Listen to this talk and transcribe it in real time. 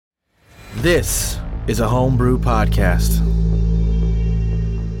This is a homebrew podcast.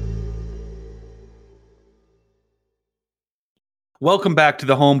 Welcome back to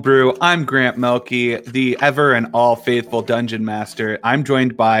the Homebrew. I'm Grant Melky, the ever and all faithful Dungeon Master. I'm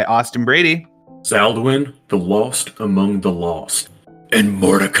joined by Austin Brady. Zaldwin, the lost among the lost. And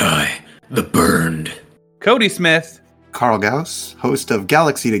Mordecai, the burned. Cody Smith. Carl Gauss, host of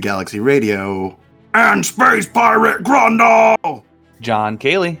Galaxy to Galaxy Radio. And Space Pirate Grundle! John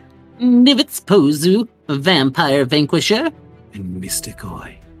Cayley. Nivitz Pozu, Vampire Vanquisher. And Mystic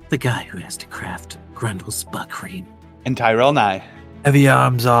Oi, the guy who has to craft Grundle's Buckream. And Tyrell Nye. Heavy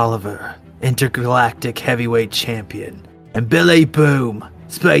Arms Oliver, intergalactic heavyweight champion. And Billy Boom,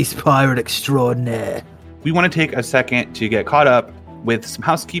 space pirate extraordinaire. We want to take a second to get caught up with some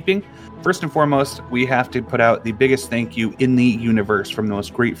housekeeping. First and foremost, we have to put out the biggest thank you in the universe from the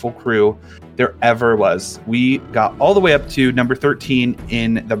most grateful crew there ever was. We got all the way up to number 13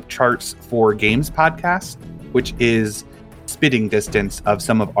 in the charts for games podcast, which is spitting distance of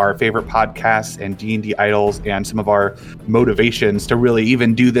some of our favorite podcasts and D&D idols and some of our motivations to really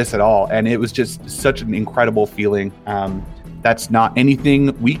even do this at all. And it was just such an incredible feeling. That's not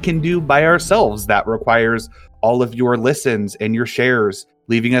anything we can do by ourselves. That requires all of your listens and your shares,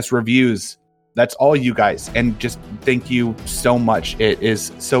 leaving us reviews. That's all you guys. And just thank you so much. It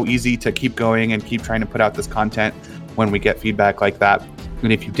is so easy to keep going and keep trying to put out this content when we get feedback like that.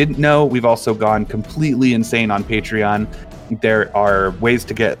 And if you didn't know, we've also gone completely insane on Patreon. There are ways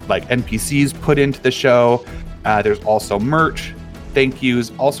to get like NPCs put into the show. There's also merch, thank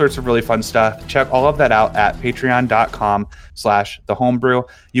yous, all sorts of really fun stuff. Check all of that out at patreon.com/thehomebrew.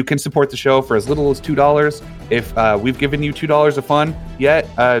 You can support the show for as little as $2. If we've given you $2 of fun yet,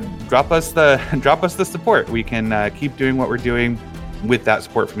 drop us the support. We can keep doing what we're doing with that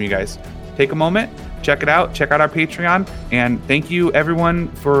support from you guys. Take a moment, check it out, check out our Patreon, and thank you everyone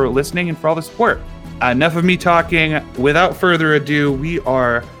for listening and for all the support. Enough of me talking. Without further ado, we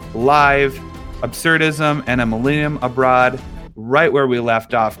are live. Absurdism and a Millennium Abroad. Right where we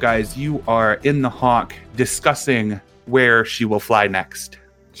left off, guys. You are in the Hawk discussing where she will fly next.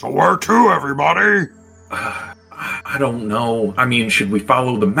 So where to, everybody? I don't know. I mean, should we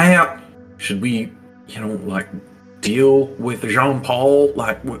follow the map? Should we, deal with Jean-Paul?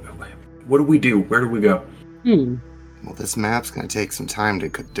 Like, what do we do? Where do we go? Well, this map's going to take some time to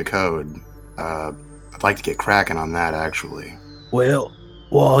decode. I'd like to get cracking on that, actually. Well,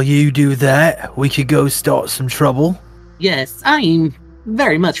 while you do that, we could go start some trouble. Yes, I'm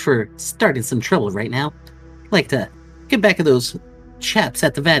very much for starting some trouble right now. Like to get back at those chaps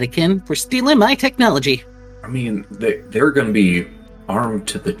at the Vatican for stealing my technology. I mean, they're going to be armed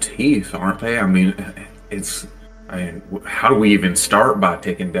to the teeth, aren't they? I mean, how do we even start by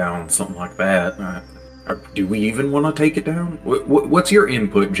taking down something like that? Do we even want to take it down? What's your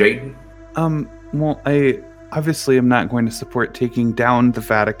input, Jaden? Well, I obviously am not going to support taking down the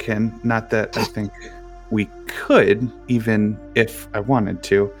Vatican. Not that I think we could, even if I wanted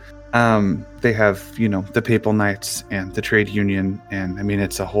to. They have, the Papal Knights and the trade union, and I mean,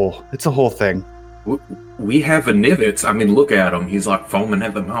 it's a whole thing. We have a Nivitz. I mean, look at him. He's like foaming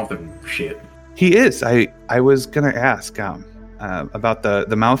at the mouth and shit. He is. I was gonna ask about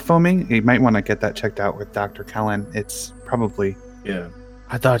the mouth foaming. You might want to get that checked out with Dr. Kellen. It's probably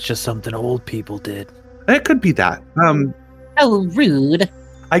I thought it's just something old people did. It could be that. Oh, rude.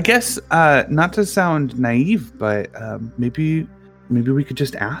 I guess not to sound naive, but maybe we could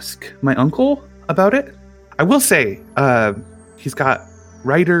just ask my uncle about it. I will say he's got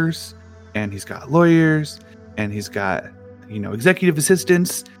writers and he's got lawyers and he's got executive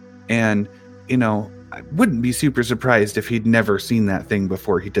assistants, and I wouldn't be super surprised if he'd never seen that thing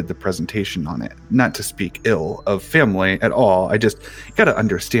before he did the presentation on it. Not to speak ill of family at all. You gotta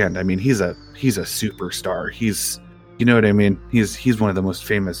understand. I mean, he's a superstar. You know what I mean? He's one of the most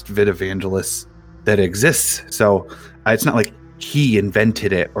famous vid evangelists that exists. So it's not like he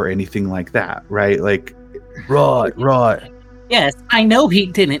invented it or anything like that, right? Like, Right. Yes, I know he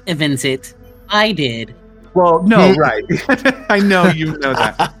didn't invent it. I did. Well, no, right. I know you know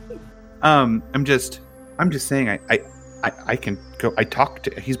that. I'm just saying I can go.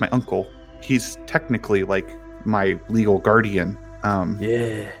 He's my uncle. He's technically like my legal guardian.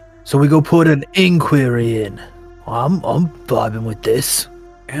 Yeah. So we go put an inquiry in. I'm vibing with this.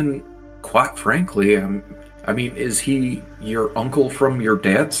 And quite frankly, I mean, is he your uncle from your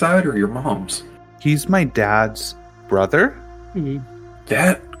dad's side or your mom's? He's my dad's brother.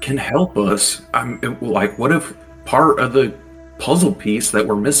 That can help us. What if part of the puzzle piece that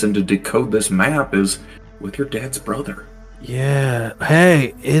we're missing to decode this map is with your dad's brother? Yeah.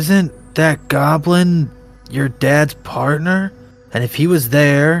 Hey, isn't that goblin your dad's partner? And if he was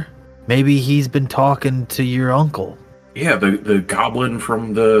there, Maybe he's been talking to your uncle. Yeah, the goblin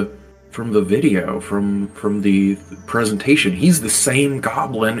from the video, from the presentation. He's the same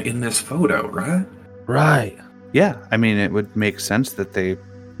goblin in this photo, right? Right. Yeah, I mean, it would make sense that they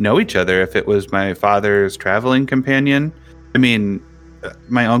know each other if it was my father's traveling companion. I mean,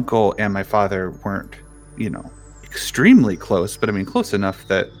 my uncle and my father weren't, extremely close, but I mean, close enough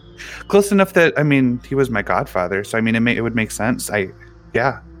that, I mean, he was my godfather. So, I mean, it would make sense.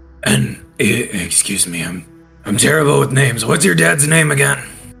 Yeah. And, excuse me, I'm terrible with names. What's your dad's name again?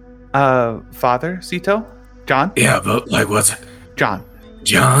 Father, Sito? John? Yeah, but, what's... John.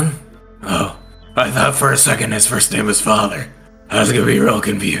 John? Oh, I thought for a second his first name was Father. I was gonna be real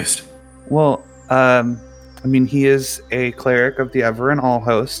confused. Well, I mean, he is a cleric of the Ever and All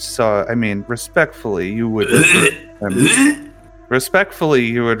Host, so, I mean, respectfully, you would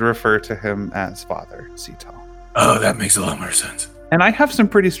refer to him as Father, Sito. Oh, that makes a lot more sense. And I have some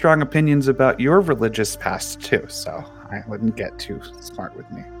pretty strong opinions about your religious past, too, so I wouldn't get too smart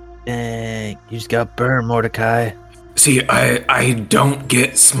with me. Dang, you just got burned, Mordecai. See, I don't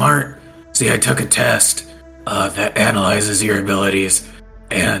get smart. See, I took a test that analyzes your abilities,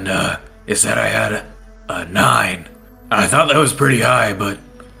 and it said I had a 9. I thought that was pretty high, but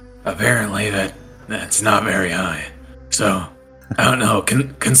apparently that's not very high. So, I don't know,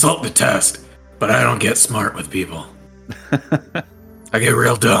 consult the test, but I don't get smart with people. I get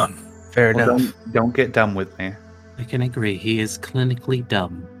real dumb. Fair enough. Don't get dumb with me. I can agree. He is clinically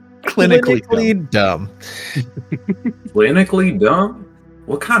dumb. Clinically dumb. Clinically dumb?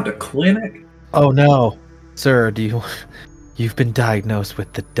 What kind of clinic? Oh no, sir, you've been diagnosed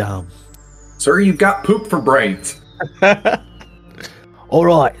with the dumb. Sir, you've got poop for brains. All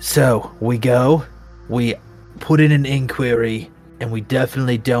right, so we put in an inquiry, and we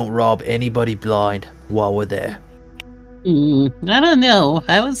definitely don't rob anybody blind while we're there. I don't know.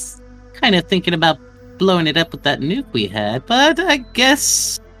 I was kind of thinking about blowing it up with that nuke we had, but I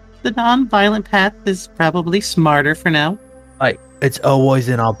guess the non-violent path is probably smarter for now. Like, it's always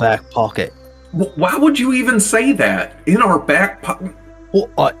in our back pocket. Why would you even say that? In our back pocket? Well,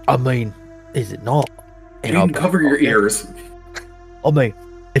 I mean, is it not? You can cover your ears. I mean,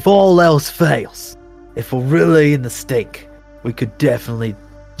 if all else fails, if we're really in the stink, we could definitely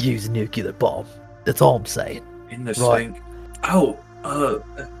use a nuclear bomb. That's all I'm saying. In the stink? Oh,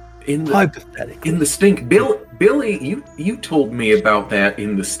 in the... Hypothetically. In the stink. Billy, you told me about that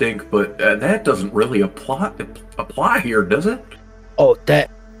in the stink, but that doesn't really apply here, does it? Oh,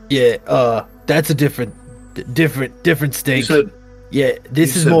 that's a different stink.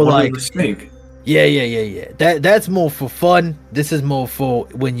 This is more like the stink. Yeah. That's more for fun. This is more for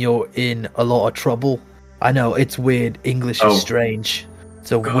when you're in a lot of trouble. I know it's weird. English is strange.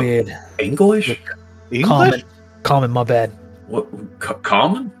 It's weird. English? Common. My bad. What?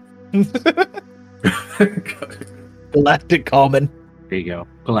 Common? Galactic common. There you go.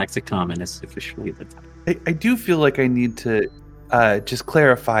 Galactic Common is officially the time. I do feel like I need to just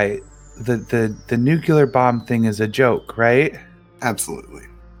clarify the nuclear bomb thing is a joke, right? Absolutely.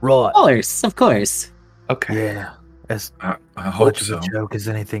 Right. Of course. Okay. Yeah. As I hope much so. of a joke as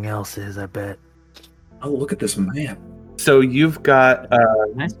anything else is, I bet. Oh, look at this map. So you've got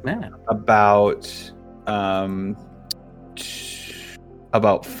Nice map.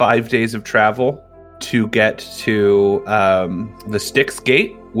 about 5 days of travel to get to the Styx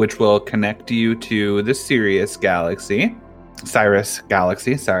Gate, which will connect you to the Cyrus Galaxy,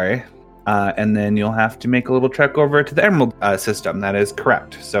 sorry. And then you'll have to make a little trek over to the Emerald system. That is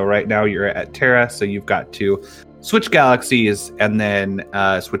correct. So right now you're at Terra, so you've got to switch galaxies and then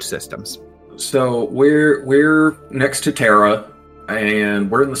switch systems. So we're next to Terra, and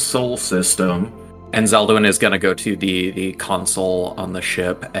we're in the Sol system. And Zeldwin is going to go to the console on the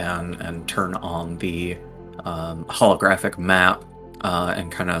ship and turn on the holographic map and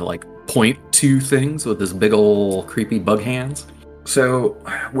kind of like point to things with his big ol' creepy bug hands. So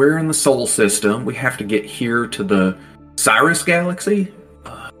we're in the Sol system. We have to get here to the Cyrus Galaxy.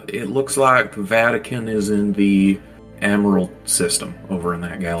 It looks like the Vatican is in the Emerald system over in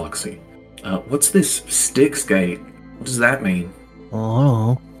that galaxy. What's this Styx Gate? What does that mean?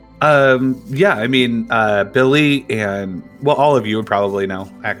 Oh. Yeah, I mean, Billy and, well, all of you would probably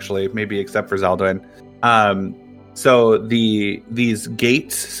know, actually, maybe except for Zeldwin. So these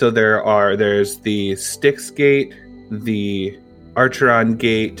gates, so there's the Styx Gate, the Archeron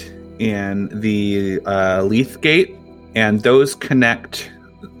Gate, and the Leith Gate, and those connect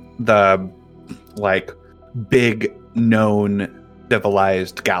the, like, big known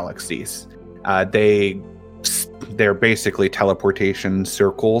civilized galaxies. They're basically teleportation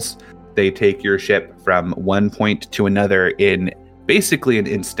circles. They take your ship from one point to another in basically an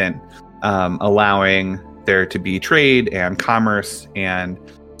instant, allowing there to be trade and commerce and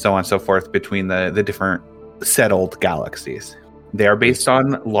so on and so forth between the different settled galaxies. They are based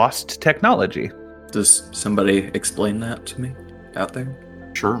on lost technology. Does somebody explain that to me out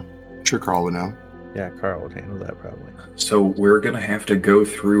there? Sure. Sure, Carl would know. Yeah, Carl would handle that probably. So we're gonna have to go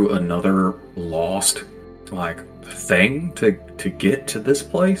through another lost, thing to get to this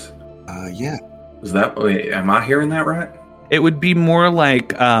place? Yeah. Is that? Wait, am I hearing that right? It would be more like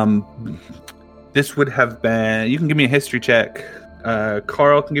this would have been. You can give me a history check.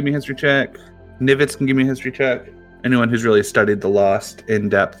 Carl can give me a history check. Nivitz can give me a history check. Anyone who's really studied the Lost in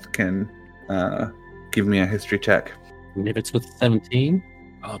depth can give me a history check. Nivitz with 17.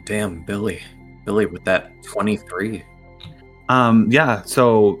 Oh, damn, Billy. Billy with that 23. Yeah,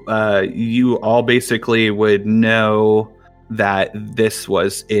 so you all basically would know that this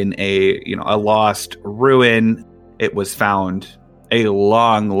was in a lost ruin. It was found a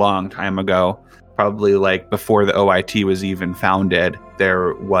long time ago, probably like before the OIT was even founded.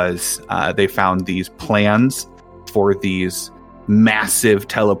 There was they found these plans for these massive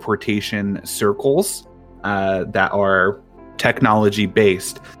teleportation circles that are technology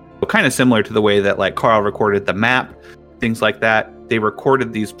based, but kind of similar to the way that like Carl recorded the map, things like that. They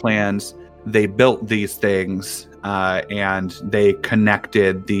recorded these plans, they built these things, and they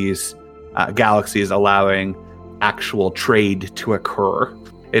connected these galaxies, allowing actual trade to occur.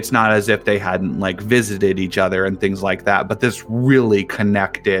 It's not as if they hadn't like visited each other and things like that, but this really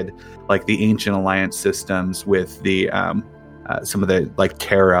connected like the ancient alliance systems with the some of the like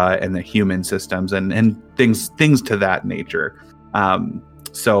Terra and the human systems and things to that nature.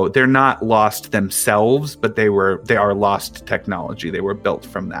 So they're not lost themselves, but they are lost technology. They were built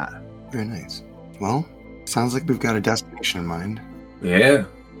from that. Very nice. Well, sounds like we've got a destination in mind. Yeah.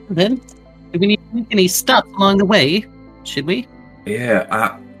 Then, do we need to make any stops along the way? Should we?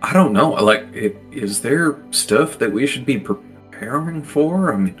 Yeah, I don't know. Is there stuff that we should be preparing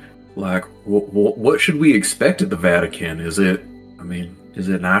for? I mean, what should we expect at the Vatican? Is it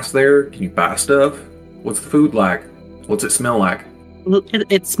nice there? Can you buy stuff? What's the food like? What's it smell like? Well,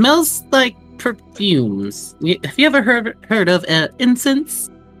 it smells like perfumes. Have you ever heard of incense?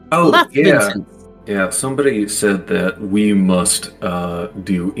 Oh, Lots yeah. of incense. Yeah, somebody said that we must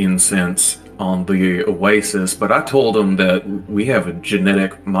do incense on the Oasis, but I told them that we have a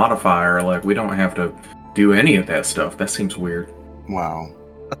genetic modifier. Like, we don't have to do any of that stuff. That seems weird. Wow.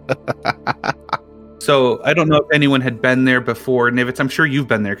 So I don't know if anyone had been there before. Nivitz, I'm sure you've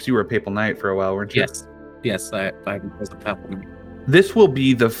been there because you were a Papal Knight for a while, weren't you? Yes, I was a Papal Knight. This will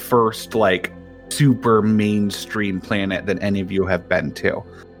be the first like super mainstream planet that any of you have been to.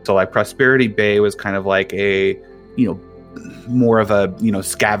 So like Prosperity Bay was kind of like a, more of a,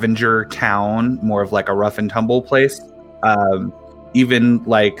 scavenger town, more of like a rough and tumble place. Even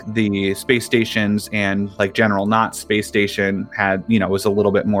like the space stations and like General Knott's space station had, was a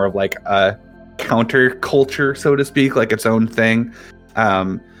little bit more of like a counterculture, so to speak, like its own thing.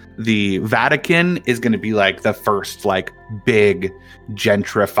 The Vatican is going to be like the first like big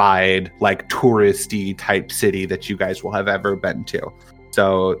gentrified, like touristy type city that you guys will have ever been to.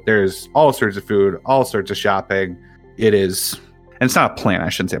 So there's all sorts of food, all sorts of shopping. It is, and it's not a planet. I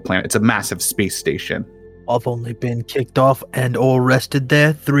shouldn't say a planet. It's a massive space station. I've only been kicked off and or arrested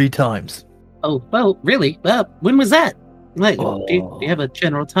there 3 times. Oh, well, really? When was that? Like, do you have a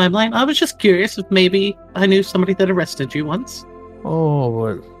general timeline? I was just curious if maybe I knew somebody that arrested you once. Oh,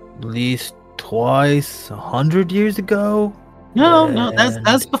 at least twice, 100 years ago? No,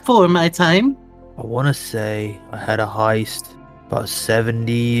 that's before my time. I want to say I had a heist about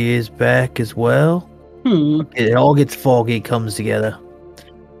 70 years back as well. It all gets foggy, comes together.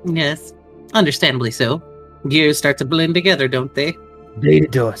 Yes, understandably so. Gears start to blend together, don't they?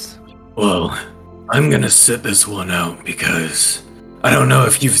 It does. Well, I'm gonna sit this one out because I don't know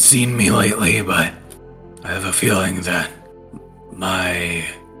if you've seen me lately, but I have a feeling that my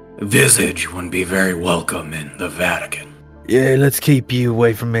visage wouldn't be very welcome in the Vatican. Yeah, let's keep you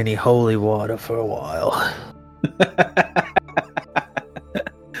away from any holy water for a while.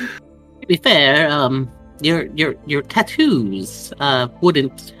 To be fair, your tattoos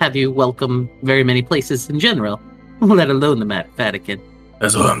wouldn't have you welcome very many places in general, let alone the Vatican.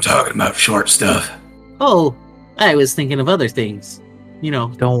 That's what I'm talking about, short stuff. Oh, I was thinking of other things.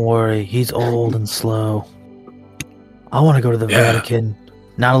 Don't worry, he's old and slow. I want to go to the Vatican.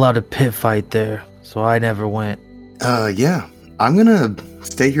 Not allowed to pit fight there, so I never went. Yeah. I'm gonna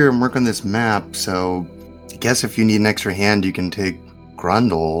stay here and work on this map, so I guess if you need an extra hand, you can take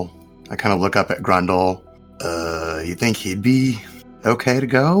Grundle. I kind of look up at Grundle. You think he'd be okay to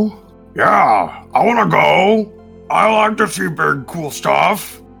go? Yeah, I want to go. I like to see big, cool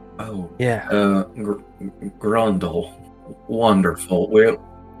stuff. Oh, Yeah. Grundle. Wonderful.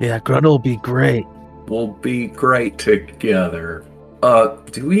 Yeah, Grundle will be great. We'll be great together. I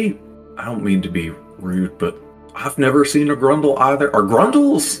don't mean to be rude, but I've never seen a Grundle either. Are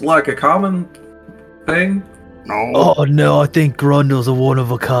Grundles like a common thing? No. Oh no, I think Grundle's a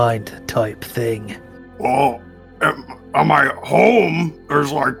one-of-a-kind type thing. Well, at my home,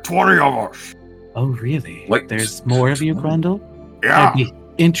 there's like 20 of us. Oh, really? Like, There's more of you, Grundle? Yeah. I'd be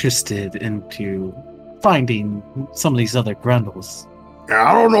interested into finding some of these other Grundles. Yeah,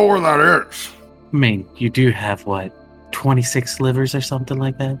 I don't know where that is. I mean, you do have, 26 livers or something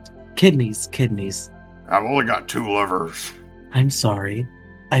like that? Kidneys. I've only got 2 livers. I'm sorry.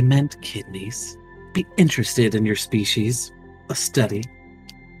 I meant kidneys. Be interested in your species. A study.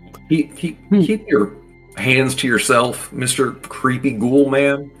 Keep your hands to yourself, Mr. Creepy Ghoul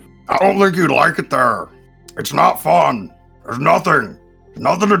Man. I don't think you'd like it there. It's not fun. There's nothing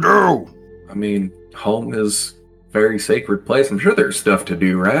to do. I mean, home is a very sacred place. I'm sure there's stuff to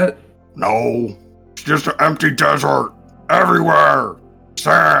do, right? No, it's just an empty desert. Everywhere.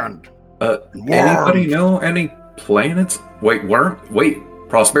 Sand. Anybody know any planets? Wait,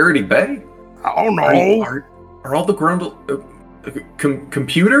 Prosperity Bay? I don't know. Are all the Grundle...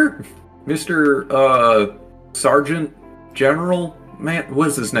 computer? Mr. Sergeant General... Man,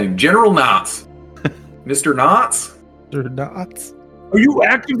 what's his name? General Knotts. Mr. Knotts? Mr. Knotts? Are you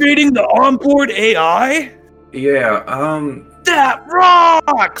activating the onboard AI? Yeah, That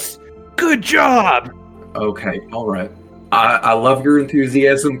rocks! Good job! okay, alright. I love your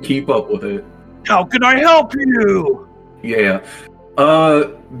enthusiasm. Keep up with it. How can I help you? Yeah.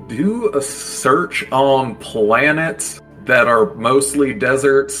 Do a search on planets that are mostly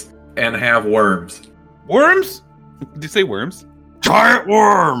deserts and have worms. Worms? Did you say worms? Giant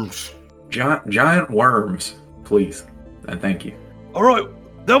worms. Giant worms, please. And thank you. All right,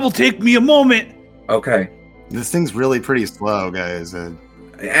 that will take me a moment. Okay. This thing's really pretty slow, guys.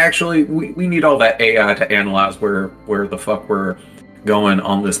 Actually, we need all that AI to analyze where the fuck we're going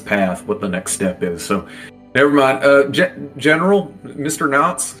on this path, what the next step is. So, never mind. General, Mr.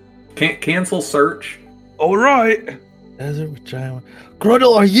 Knotts, cancel search. All right. Desert giant.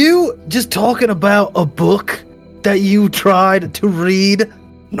 Grundle, are you just talking about a book that you tried to read?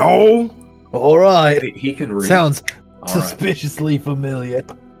 No. All right. He can read. Sounds All suspiciously familiar.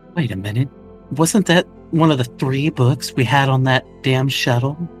 Wait a minute. Wasn't that one of the 3 books we had on that damn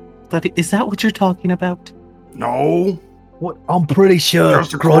shuttle? Is that what you're talking about? No. What? I'm pretty sure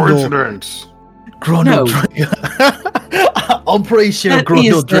Just a Grundle. coincidence. Grundle. No. I'm pretty sure That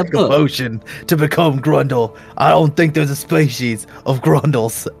Grundle is the drank a book. potion to become Grundle. I don't think there's a species of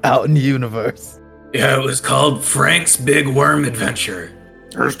Grundles out in the universe. Yeah, it was called Frank's Big Worm Adventure.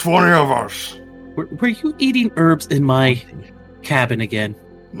 There's 20 of us. Were you eating herbs in my cabin again?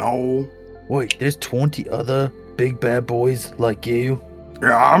 No. Wait, there's 20 other big bad boys like you?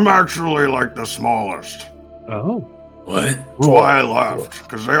 Yeah, I'm actually like the smallest. Oh. What? That's why I left,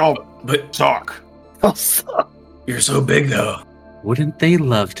 because they all But suck. you're so big, though. Wouldn't they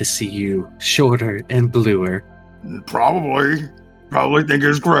love to see you shorter and bluer? Probably think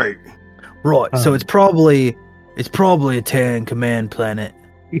it's great. Right, so it's probably a Terran command planet.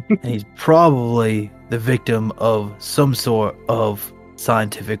 And he's probably the victim of some sort of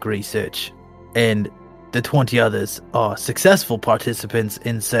scientific research. And the 20 others are successful participants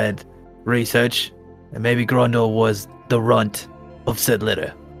in said research. And maybe Grundle was the runt of said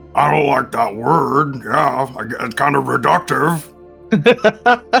litter. I don't like that word. Yeah, it's kind of reductive.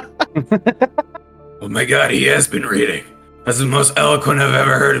 Oh my god, he has been reading. That's the most eloquent I've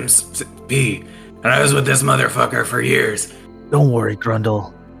ever heard him be. And I was with this motherfucker for years. Don't worry,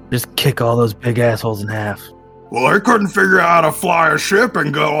 Grundle. Just kick all those big assholes in half. Well, they couldn't figure out how to fly a ship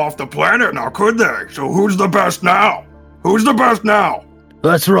and go off the planet now, could they? So who's the best now?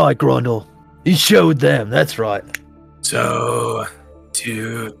 That's right, Grundle. You showed them, that's right. So,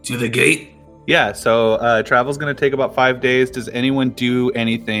 to the gate? Yeah, so travel's going to take about 5 days. Does anyone do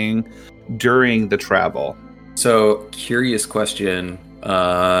anything during the travel? So, curious question.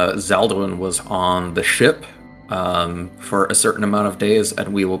 Zaldwin was on the ship for a certain amount of days,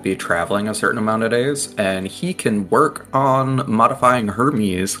 and we will be traveling a certain amount of days, and he can work on modifying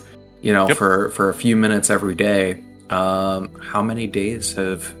Hermes, for a few minutes every day. How many days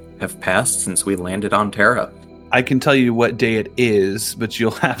have passed since we landed on Terra? I can tell you what day it is, but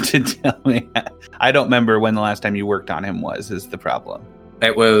you'll have to tell me. I don't remember when the last time you worked on him is the problem.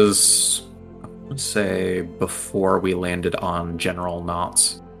 It was, let's say, before we landed on General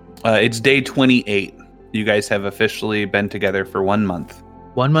Knotts. It's day 28. You guys have officially been together for 1 month.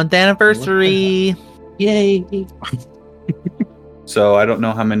 1 month anniversary. Yay! So I don't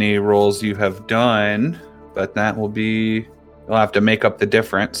know how many rolls you have done, but that will be. You'll have to make up the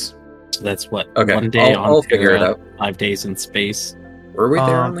difference. So that's what, Okay, 1 day on I'll figure it Terra, out. 5 days in space. Were we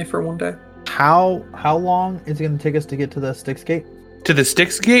there only for 1 day? How long is it going to take us to get to the Styx Gate? To the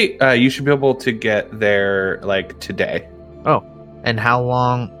Styx Gate, you should be able to get there like today. Oh, and how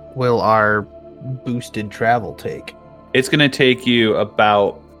long will our boosted travel take? It's going to take you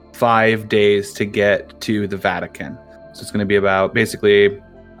about 5 days to get to the Vatican. So it's going to be about basically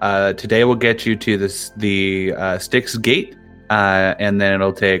today will get you to the Styx Gate, and then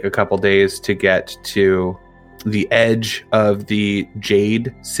it'll take a couple days to get to the edge of the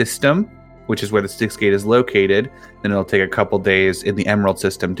Jade system, which is where the Styx Gate is located. Then it'll take a couple days in the Emerald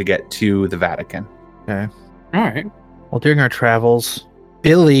system to get to the Vatican. Okay. All right. Well, during our travels,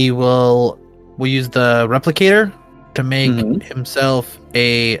 Billy will use the replicator to make himself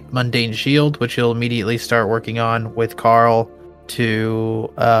a mundane shield, which he'll immediately start working on with Carl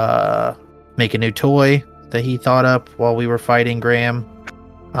to make a new toy that he thought up while we were fighting Graham.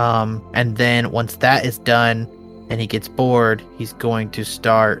 And then once that is done and he gets bored, he's going to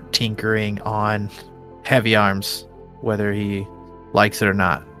start tinkering on heavy arms, whether he likes it or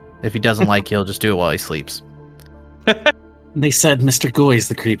not. If he doesn't like it, he'll just do it while he sleeps. They said Mr. Goy's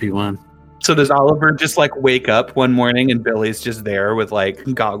the creepy one. So does Oliver just like wake up one morning and Billy's just there with like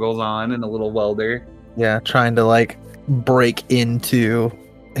goggles on and a little welder? Yeah, trying to like break into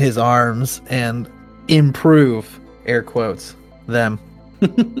his arms and improve, air quotes, them.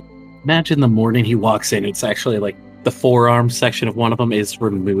 Imagine the morning he walks in, it's actually like the forearm section of one of them is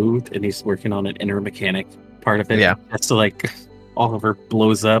removed and he's working on an inner mechanic part of it. Yeah. That's so like Oliver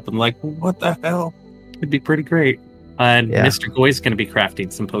blows up and like, what the hell? It'd be pretty great. And Yeah. Mr. Goy's going to be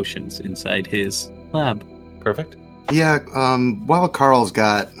crafting some potions inside his lab. Perfect. Yeah, while Carl's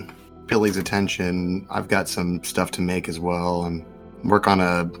got Billy's attention, I've got some stuff to make as well, and work on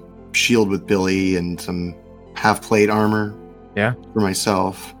a shield with Billy and some half-plate armor. Yeah. For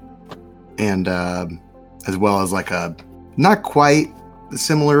myself. And as well as like a not quite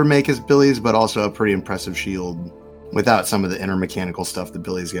similar make as Billy's, but also a pretty impressive shield without some of the inner mechanical stuff that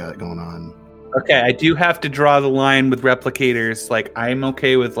Billy's got going on. Okay, I do have to draw the line with replicators. Like, I'm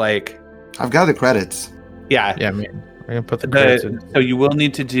okay with like, I've got the credits. yeah. Yeah, I mean, we're gonna put the credits in. So you will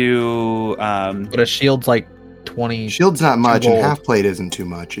need to do But a shield's like 20. Shield's not much, and gold. half plate isn't too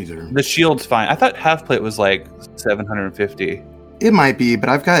much either. the shield's fine. I thought half plate was like 750. It might be, but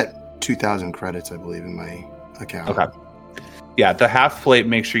I've got 2,000 credits, I believe, in my account. Okay. Yeah, the half plate.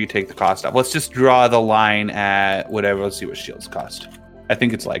 Make sure you take the cost off. Let's just draw the line at whatever. Let's see what shields cost. I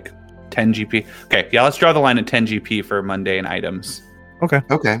think it's like 10 GP. Okay, yeah, let's draw the line at 10 GP for mundane items. Okay.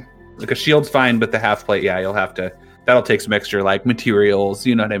 Like a shield's fine, but the half plate, yeah, you'll have to. That'll take some extra like materials.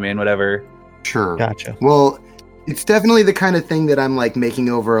 You know what I mean? Whatever. Sure. Gotcha. Well, it's definitely the kind of thing that I'm like making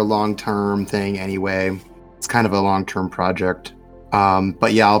over a long-term thing anyway. It's kind of a long-term project.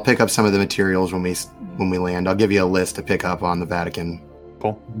 But yeah, I'll pick up some of the materials when we land. I'll give you a list to pick up on the Vatican.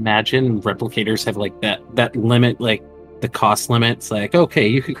 Cool. Imagine replicators have like that limit, like the cost limits. Like, okay,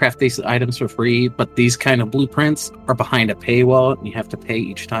 you can craft these items for free, but these kind of blueprints are behind a paywall, and you have to pay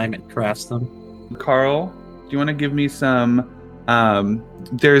each time it crafts them. Carl, do you want to give me some?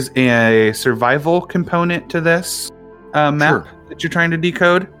 There's a survival component to this map Sure. that you're trying to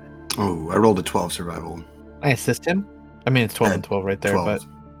decode. Oh, I rolled a 12 survival. I assist him? I mean, it's 12 and 12 right there, 12.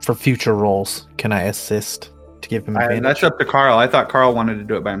 but for future rolls, can I assist to give him advantage? That's up to Carl. I thought Carl wanted to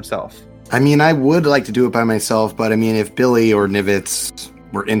do it by himself. I mean, I would like to do it by myself, but I mean, if Billy or Nivitz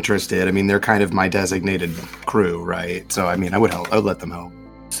were interested, I mean, they're kind of my designated crew, right? So, I mean, I would let them help.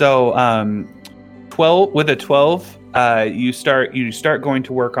 So, 12 with a 12, you start going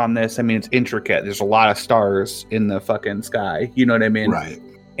to work on this. I mean, it's intricate. There's a lot of stars in the fucking sky. You know what I mean? Right.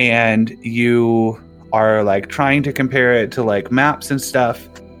 And you are like trying to compare it to like maps and stuff,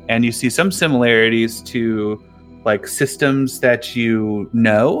 and you see some similarities to like systems that you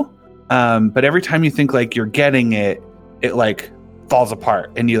know, but every time you think like you're getting it, it like falls apart,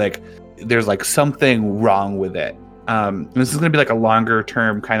 and you like there's like something wrong with it. This is going to be like a longer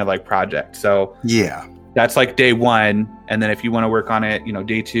term kind of like project. So Yeah. that's like day 1, and then if you want to work on it, you know,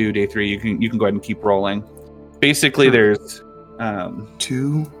 day 2, day 3, you can go ahead and keep rolling. Basically, there's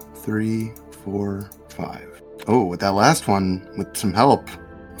 2, 3, 4, 5. Oh, with that last one, with some help.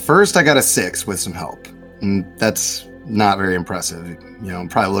 First, I got a 6 with some help. And that's not very impressive. You know, I'm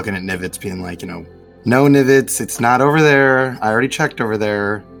probably looking at Nivitz being like, you know, no, Nivitz, it's not over there. I already checked over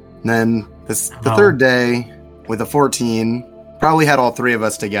there. And then the third day, with a 14, probably had all three of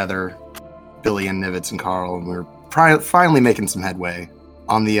us together, Billy and Nivitz and Carl, and we were finally making some headway.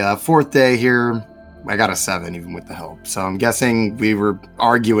 On the fourth day here, I got a 7 even with the help. So I'm guessing we were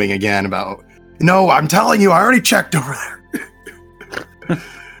arguing again about, no, I'm telling you, I already checked over there.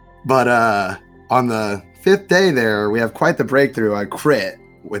 But on the 5th day there, we have quite the breakthrough. I crit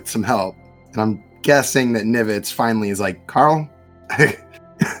with some help. And I'm guessing that Nivitz finally is like, Carl,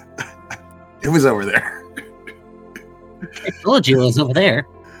 it was over there. I told you it was over there.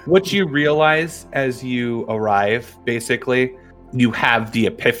 What you realize as you arrive, basically, you have the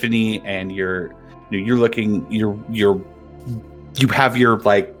epiphany, and you're looking, you have your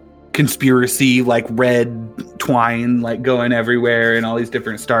like conspiracy, like red twine, like going everywhere, and all these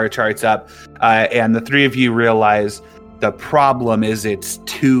different star charts up, and the three of you realize the problem is it's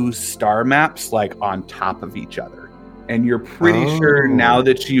 2 star maps like on top of each other, and you're pretty sure now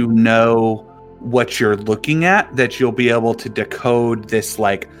that you know what you're looking at that you'll be able to decode this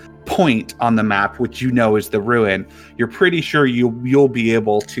like point on the map, which you know is the ruin. You're pretty sure you'll be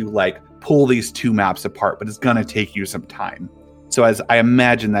able to like pull these 2 maps apart, but it's gonna take you some time. So as I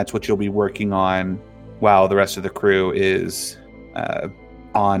imagine that's what you'll be working on while the rest of the crew is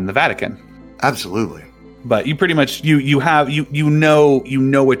on the Vatican. Absolutely. But you pretty much you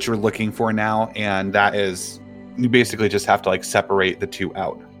know what you're looking for now, and that is you basically just have to like separate the 2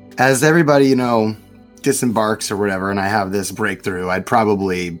 out. As everybody, disembarks or whatever, and I have this breakthrough, I'd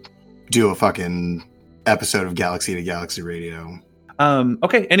probably do a fucking episode of Galaxy to Galaxy Radio.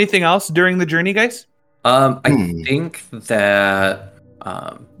 Okay. Anything else during the journey, guys? I think that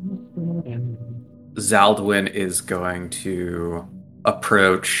Zaldwin is going to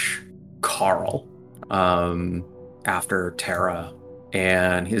approach Carl after Terra,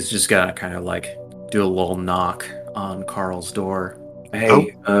 and he's just gonna kind of like do a little knock on Carl's door.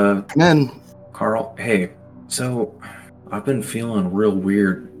 Hey, come in. Carl, hey, so I've been feeling real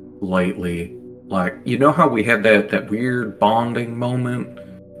weird lately. Like, you know how we had that weird bonding moment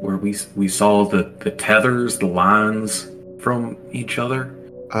where we saw the tethers, the lines from each other?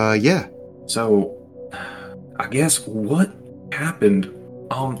 Yeah. So, I guess what happened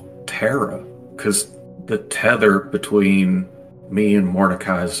on Terra? Because the tether between me and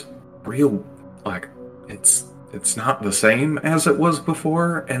Mordecai's real, like, it's not the same as it was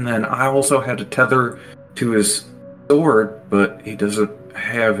before. And then I also had to tether to his sword, but he doesn't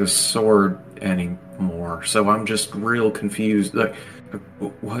have his sword anymore. So I'm just real confused. Like,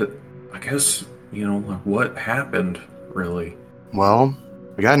 what? I guess, like, what happened, really? Well,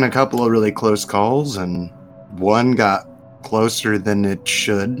 we got in a couple of really close calls, and one got closer than it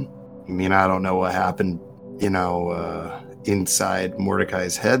should. I mean, I don't know what happened, inside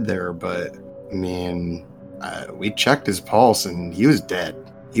Mordecai's head there, but I mean, we checked his pulse and he was dead.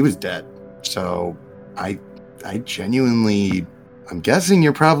 So I genuinely, I'm guessing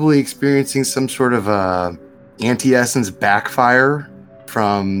you're probably experiencing some sort of anti-essence backfire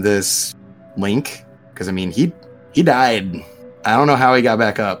from this link. Because I mean, he died. I don't know how he got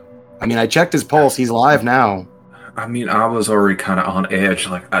back up. I mean, I checked his pulse. He's alive now. I mean, I was already kind of on edge.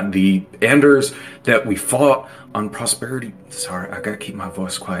 Like, the Enders that we fought on Prosperity. Sorry, I gotta keep my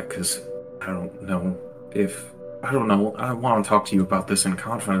voice quiet because I don't know. I want to talk to you about this in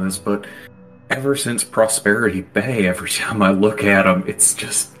confidence, but ever since Prosperity Bay, every time I look at them, it's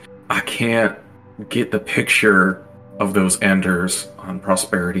just, I can't get the picture of those Enders on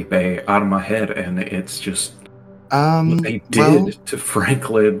Prosperity Bay out of my head, and it's just, they did to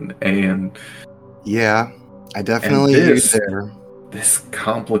Franklin, and... Yeah, I definitely agree there. This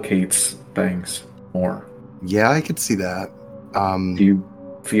complicates things more. Yeah, I could see that. Do you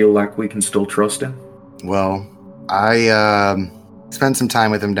feel like we can still trust him? Well, I spent some time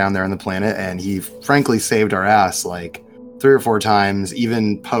with him down there on the planet, and he frankly saved our ass like 3 or 4 times,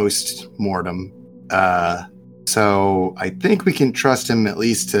 even post-mortem. So I think we can trust him at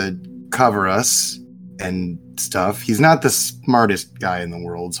least to cover us and stuff. He's not the smartest guy in the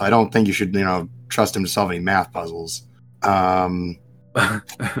world, so I don't think you should, trust him to solve any math puzzles. I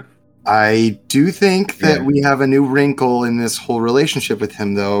do think that we have a new wrinkle in this whole relationship with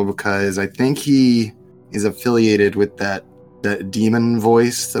him, though, because I think he is affiliated with that demon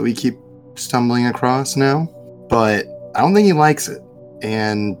voice that we keep stumbling across now. But I don't think he likes it.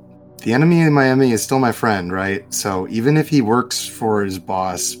 And the enemy in Miami is still my friend, right? So even if he works for his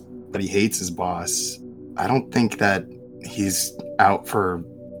boss, but he hates his boss, I don't think that he's out for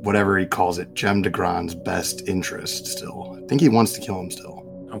whatever he calls it, Jem DeGrand's best interest still. I think he wants to kill him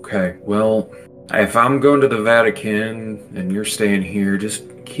still. Okay, well, if I'm going to the Vatican and you're staying here, just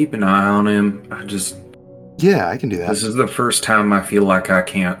keep an eye on him. Yeah, I can do that. This is the first time I feel like I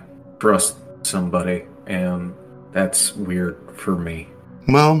can't trust somebody, and that's weird for me.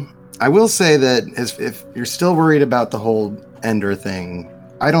 Well, I will say that if you're still worried about the whole Ender thing,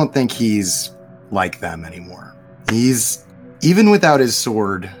 I don't think he's like them anymore. He's, even without his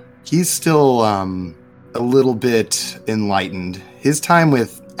sword, he's still a little bit enlightened. His time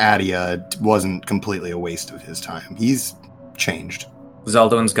with Adia wasn't completely a waste of his time. He's changed.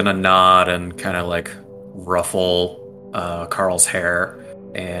 Zeldwin's gonna nod and kind of like ruffle Carl's hair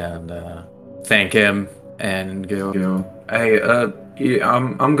and thank him and go. Hey,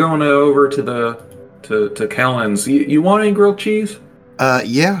 I'm going over to Kellen's. You want any grilled cheese?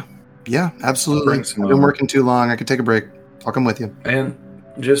 Yeah, absolutely. I've been working too long. I could take a break. I'll come with you. And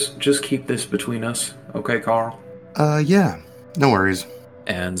just keep this between us, okay, Carl? Yeah, no worries.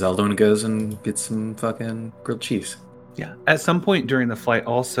 And Zeldwin goes and gets some fucking grilled cheese. Yeah. At some point during the flight,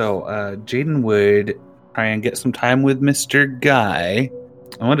 also, Jaden would try and get some time with Mr. Guy.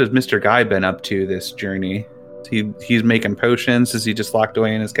 And what has Mr. Guy been up to this journey? He's making potions. Is he just locked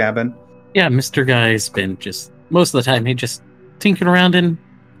away in his cabin? Yeah, Mr. Guy's been just, most of the time, he just tinkering around in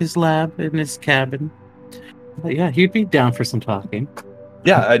his lab, in his cabin. But yeah, he'd be down for some talking.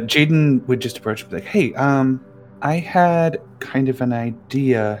 Yeah, Jaden would just approach him like, hey, I had kind of an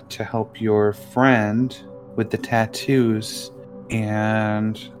idea to help your friend with the tattoos,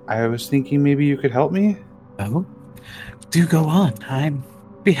 and I was thinking maybe you could help me? Oh, do go on. I'd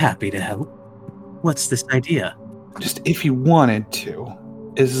be happy to help. What's this idea? Just if you wanted to.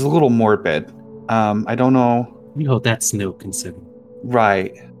 This is a little morbid. I don't know. No, that's no concern.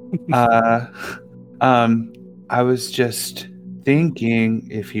 Right. I was just thinking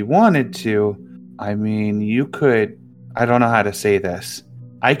if you wanted to, I mean, you could, I don't know how to say this.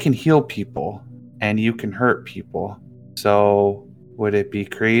 I can heal people and you can hurt people. So would it be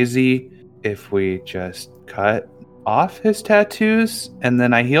crazy if we just cut off his tattoos and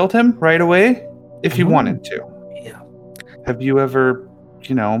then I healed him right away? If you wanted to. Yeah. Have you ever,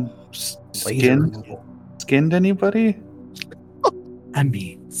 skinned anybody? I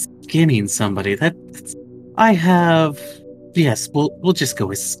mean, skinning somebody, I have, yes, we'll just go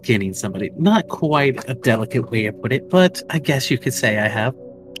with skinning somebody. Not quite a delicate way to put it, but I guess you could say I have.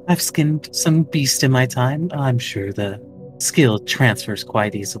 I've skinned some beast in my time. I'm sure the skill transfers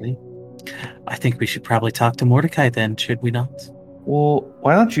quite easily. I think we should probably talk to Mordecai then, should we not? Well,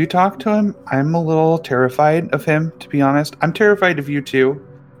 why don't you talk to him? I'm a little terrified of him, to be honest. I'm terrified of you too.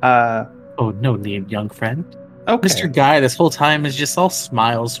 Oh, no need, young friend. Okay. Mr. Guy this whole time is just all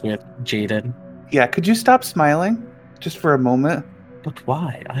smiles with Jaden. Yeah, could you stop smiling? Just for a moment? But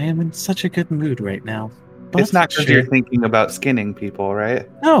why? I am in such a good mood right now. But It's not because you're thinking about skinning people, right?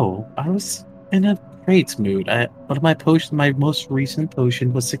 No, I was in a great mood. One of my potions, my most recent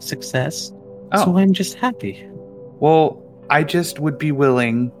potion was a success. Oh. So I'm just happy. Well, I just would be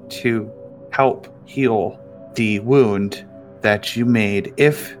willing to help heal the wound that you made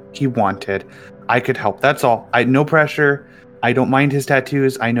if he wanted. I could help. That's all. No pressure. I don't mind his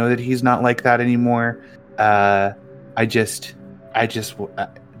tattoos. I know that he's not like that anymore. Just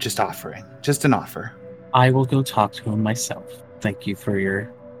offering. Just an offer. I will go talk to him myself. Thank you for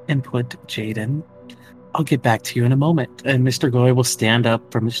your input, Jaden. I'll get back to you in a moment. And Mr. Goy will stand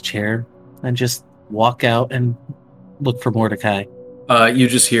up from his chair and just walk out and look for Mordecai. You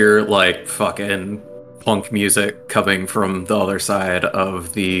just hear like fucking punk music coming from the other side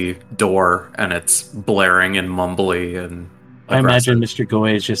of the door, and it's blaring and mumbly and I aggressive. imagine Mr.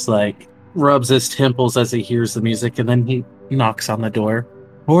 Goy is just like rubs his temples as he hears the music, and then he knocks on the door.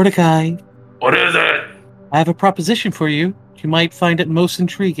 Mordecai, What is it? I have a proposition for you. You might find it most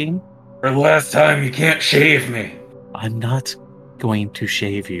intriguing. For the last time, you can't shave me. I'm not going to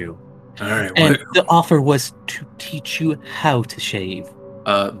shave you. All right, And what? the offer was to teach you how to shave.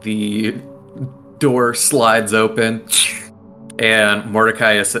 The door slides open, and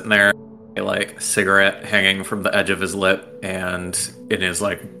Mordecai is sitting there, like cigarette hanging from the edge of his lip, and in his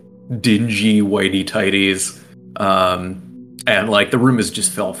like dingy whitey tighties, and like the room is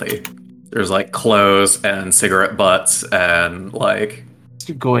just filthy. There's like clothes and cigarette butts and like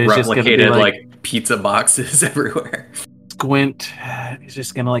Mr. Goy is just going to be replicated like like pizza boxes everywhere. squint. He's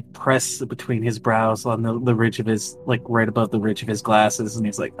just going to like press between his brows on the ridge of his, like right above the ridge of his glasses. And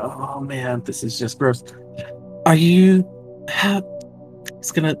he's like, oh man, this is just gross. Are you...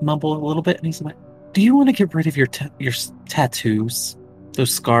 He's going to mumble a little bit and he's like, do you want to get rid of your tattoos?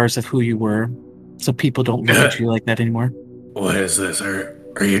 Those scars of who you were? So people don't look at you like that anymore? What is this? Are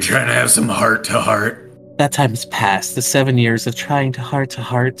you trying to have some heart-to-heart? That time has passed. The 7 years of trying to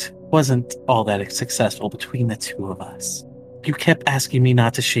heart wasn't all that successful between the two of us. You kept asking me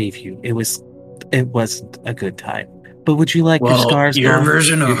not to shave you. It wasn't a good time. But would you like your scars your gone?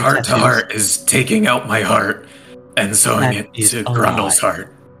 version of Your heart-to-heart tattoos? is taking out my heart and sewing That it is to a Grundle's lie.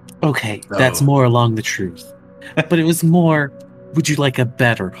 heart. Okay, No. that's more along the truth. But it was more, would you like a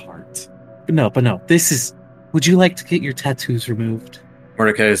better heart? No. This is. Would you like to get your tattoos removed?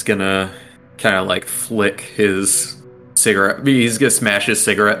 Mordecai is gonna kind of like flick his cigarette. He's gonna smash his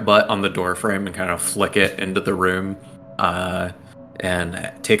cigarette butt on the door frame and kind of flick it into the room,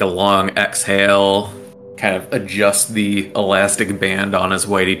 and take a long exhale. Kind of adjust the elastic band on his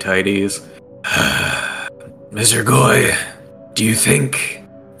whitey tighties. Mr. Goy, do you think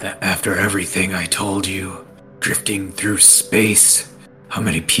that after everything I told you, drifting through space, how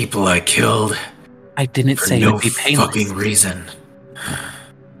many people I killed I didn't for say no it'd be painless. fucking reason?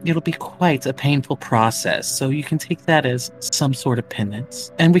 It'll be quite a painful process, so you can take that as some sort of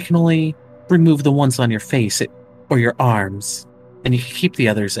penance. And we can only remove the ones on your face or your arms, and you can keep the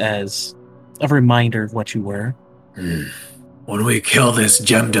others as a reminder of what you were. When we kill this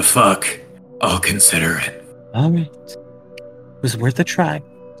gem to fuck, I'll consider it. Alright. It was worth a try.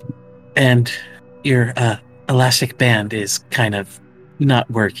 And your elastic band is kind of not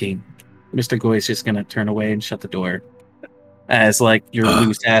working. Mr. Goy is just gonna turn away and shut the door. As like your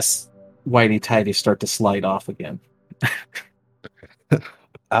loose ass whitey tighties start to slide off again. Oh,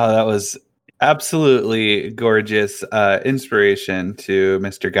 that was absolutely gorgeous inspiration to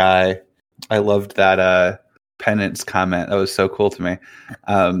Mr. Guy. I loved that penance comment. That was so cool to me.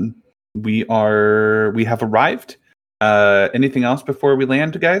 We have arrived. Anything else before we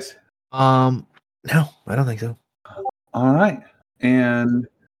land, guys? No, I don't think so. All right. And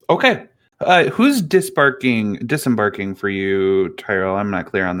okay. Who's disembarking for you, Tyrell? I'm not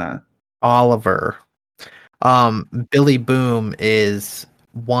clear on that. Oliver. Billy Boom is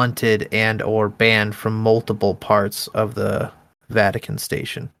wanted and or banned from multiple parts of the Vatican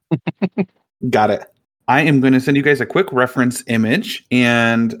station. Got it. I am going to send you guys a quick reference image,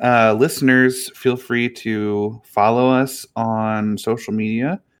 and listeners, feel free to follow us on social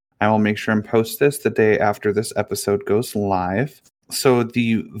media. I will make sure and post this the day after this episode goes live. So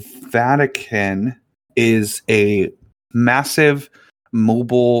the Vatican is a massive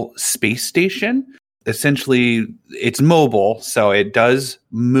mobile space station. Essentially, it's mobile, so it does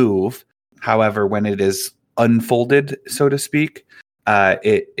move. However, when it is unfolded, so to speak,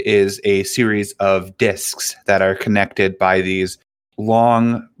 it is a series of discs that are connected by these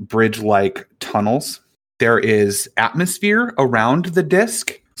long bridge-like tunnels. There is atmosphere around the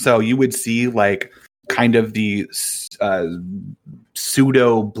disc, so you would see like kind of the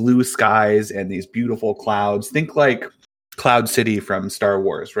pseudo blue skies and these beautiful clouds. Think like Cloud City from Star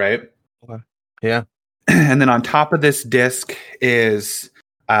Wars, right? Okay. Yeah. And then on top of this disc is,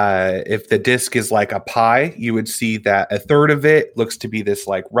 if the disc is like a pie, you would see that a third of it looks to be this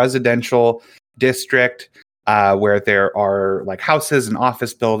like residential district where there are like houses and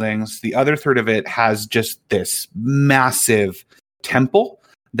office buildings. The other third of it has just this massive temple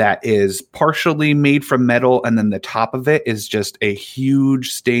that is partially made from metal, and then the top of it is just a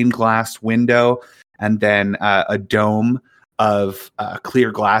huge stained glass window, and then a dome of clear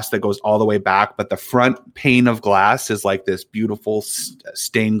glass that goes all the way back. But the front pane of glass is like this beautiful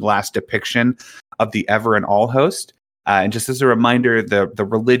stained glass depiction of the Ever and All host. And just as a reminder, the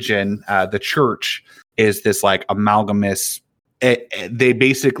religion, the church, is this like amalgamous. They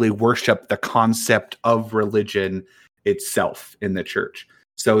basically worship the concept of religion itself in the church.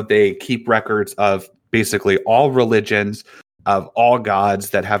 So they keep records of basically all religions, of all gods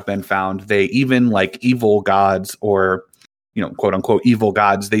that have been found. They even like evil gods, or, you know, quote unquote evil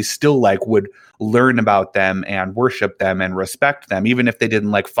gods, they still like would learn about them and worship them and respect them, even if they didn't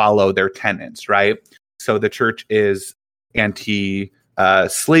like follow their tenets, right? So the church is anti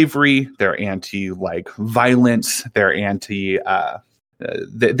slavery, they're anti like violence, they're anti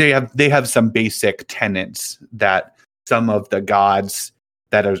they have some basic tenets that some of the gods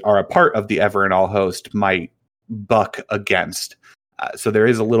that are a part of the Ever and All host might buck against. So there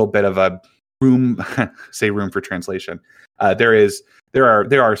is a little bit of a room for translation. There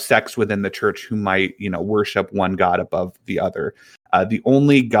are sects within the church who might, you know, worship one god above the other. The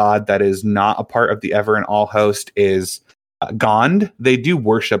only god that is not a part of the Ever and All host is Gond. They do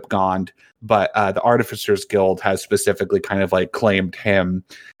worship Gond, but the Artificers Guild has specifically kind of like claimed him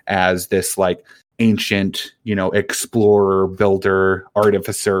as this like ancient, you know, explorer, builder,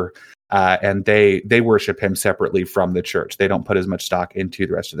 artificer, and they worship him separately from the church. They don't put as much stock into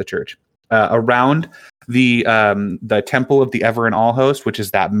the rest of the church. Around the temple of the Ever and All host, which is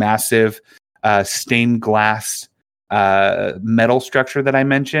that massive stained glass metal structure that I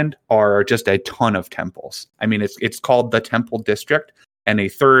mentioned, are just a ton of temples. I mean, it's called the Temple District, and a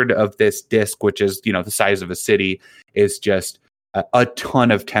third of this disc, which is, you know, the size of a city, is just a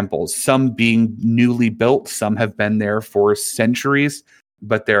ton of temples, some being newly built, some have been there for centuries,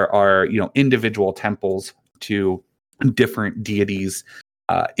 but there are, you know, individual temples to different deities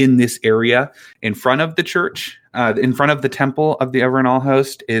in this area in front of the church, in front of the temple of the Ever and All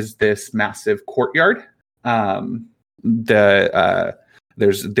Host, is this massive courtyard. There's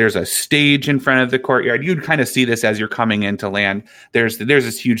a stage in front of the courtyard. You'd kind of see this as you're coming into land. There's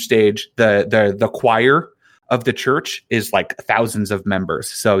this huge stage. The choir of the church is like thousands of members.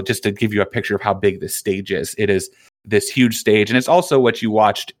 So just to give you a picture of how big this stage is, it is this huge stage. And it's also what you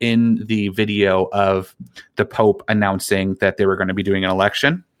watched in the video of the Pope announcing that they were going to be doing an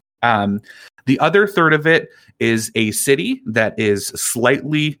election. The other third of it is a city that is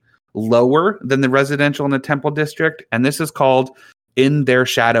slightly lower than the residential in the Temple District. And this is called In Their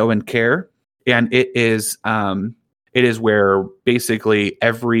Shadow and Care. And it is where basically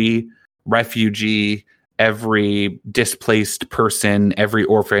every refugee, every displaced person, every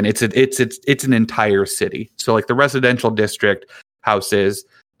orphan, it's an entire city. So like the residential district houses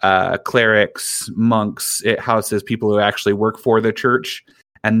clerics, monks, it houses people who actually work for the church.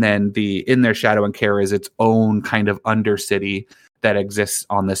 And then the In Their Shadow and Care is its own kind of undercity that exists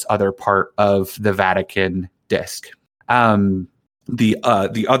on this other part of the Vatican disc.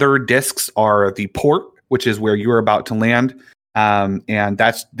 The other discs are the port, which is where you're about to land. And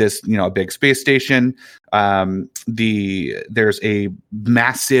that's this, a big space station. There's a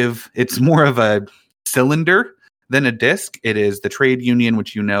massive, it's more of a cylinder than a disc. It is the trade union,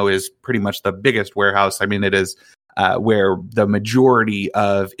 which is pretty much the biggest warehouse. I mean, it is where the majority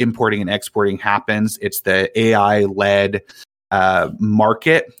of importing and exporting happens. It's the AI-led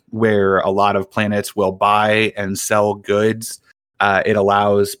market where a lot of planets will buy and sell goods. It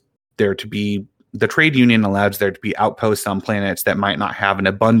allows there to be, the trade union allows there to be outposts on planets that might not have an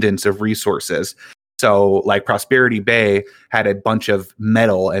abundance of resources. So like Prosperity Bay had a bunch of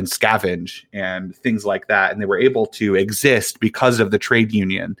metal and scavenge and things like that. And they were able to exist because of the trade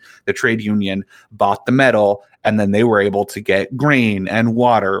union. The trade union bought the metal, and then they were able to get grain and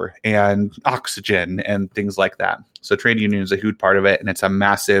water and oxygen and things like that. So trade union is a huge part of it. And it's a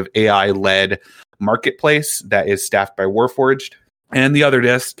massive AI-led marketplace that is staffed by Warforged. And the other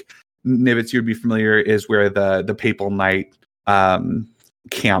disc, Nibbits, you'd be familiar, is where the Papal Knight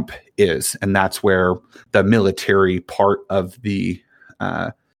camp is, and that's where the military part of the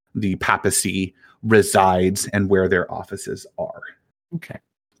papacy resides and where their offices are. Okay,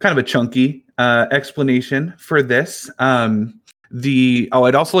 kind of a chunky explanation for this. I'd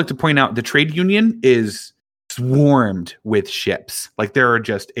also like to point out the trade union is swarmed with ships. Like there are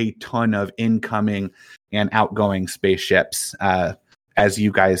just a ton of incoming and outgoing spaceships as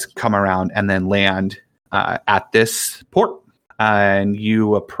you guys come around and then land at this port. And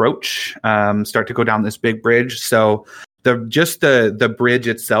you approach, start to go down this big bridge. So the bridge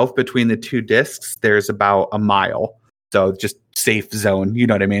itself between the two discs, there's about a mile. So just safe zone, you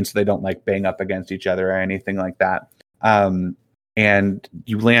know what I mean? So they don't like bang up against each other or anything like that. And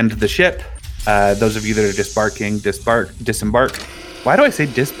you land the ship. Those of you that are disembark. Why do I say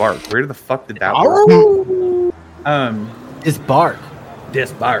disbark? Where the fuck did that work? Disbark.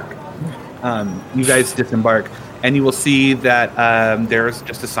 You guys disembark. And you will see that there's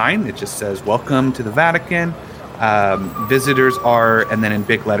just a sign. It just says, "Welcome to the Vatican. Visitors are," and then in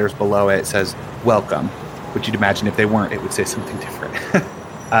big letters below it says, "Welcome." Which you'd imagine if they weren't, it would say something different.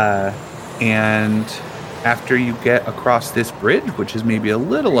 And after you get across this bridge, which is maybe a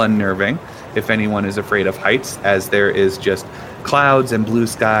little unnerving if anyone is afraid of heights, as there is just clouds and blue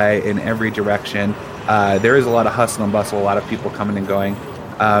sky in every direction. There is a lot of hustle and bustle, a lot of people coming and going.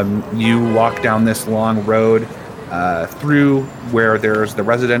 You walk down this long road through where there's the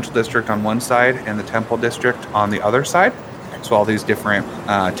residential district on one side and the temple district on the other side. So all these different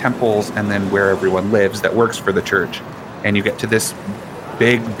temples, and then where everyone lives that works for the church. And you get to this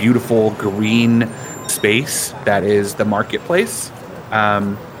big, beautiful green space that is the marketplace.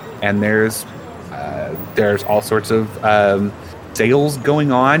 And there's all sorts of sales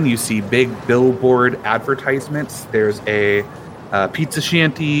going on. You see big billboard advertisements. There's a pizza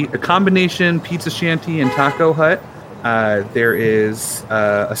shanty, a combination pizza shanty and taco hut. There is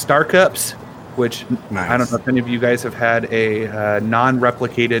a Star Cups, which nice. I don't know if any of you guys have had a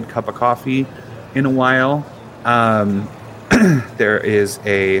non-replicated cup of coffee in a while. There is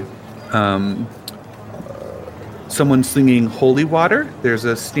a someone singing holy water. There's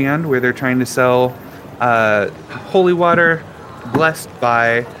a stand where they're trying to sell holy water blessed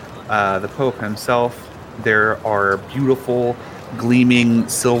by the Pope himself. There are beautiful gleaming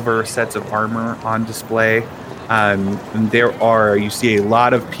silver sets of armor on display. You see a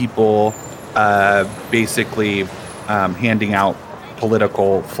lot of people basically handing out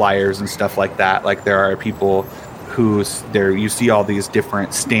political flyers and stuff like that. Like there are people you see all these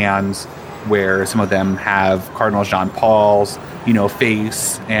different stands where some of them have Cardinal Jean Paul's,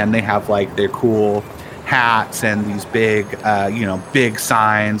 face, and they have like their cool hats and these big, big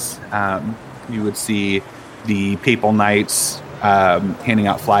signs. You would see the Papal Knights handing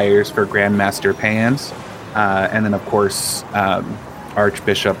out flyers for Grandmaster Pans, and then of course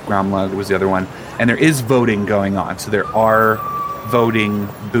Archbishop Gromlug was the other one. And there is voting going on, so there are voting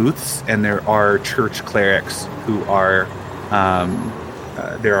booths, and there are church clerics who are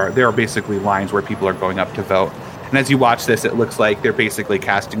there are basically lines where people are going up to vote. And as you watch this, it looks like they're basically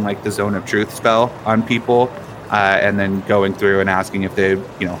casting like the Zone of Truth spell on people, and then going through and asking if they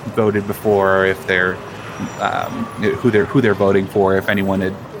voted before, or if they're who they're voting for, if anyone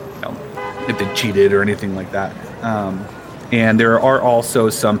had if they cheated or anything like that. And there are also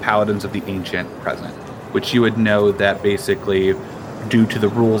some Paladins of the Ancient present, which you would know that basically, due to the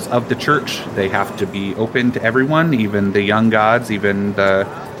rules of the church, they have to be open to everyone, even the young gods, even the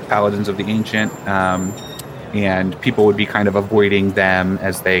Paladins of the Ancient. And people would be kind of avoiding them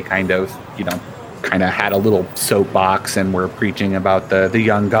as they kind of had a little soapbox and were preaching about the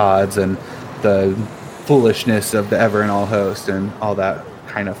young gods and the foolishness of the Ever and All Host and all that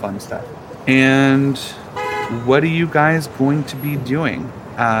kind of fun stuff. And what are you guys going to be doing?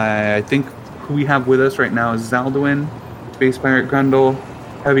 I think who we have with us right now is Zaldwin, Space Pirate Grundle,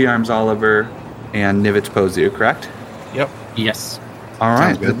 Heavy Arms Oliver, and Nivitz Pozu, correct? Yep. Yes. All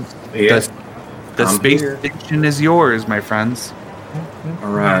right. The I'm space here. station is yours, my friends.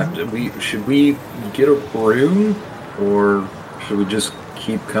 All right. Should we get a room, or should we just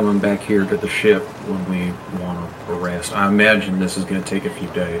keep coming back here to the ship when we want to rest? I imagine this is going to take a few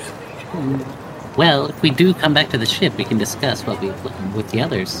days. Well, if we do come back to the ship, we can discuss what we with the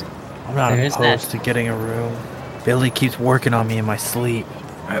others. I'm not There is opposed that. to getting a room. Billy keeps working on me in my sleep.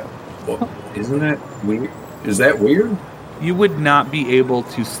 Isn't that weird? Is that weird? You would not be able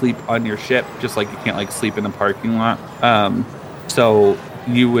to sleep on your ship, just like you can't sleep in the parking lot. So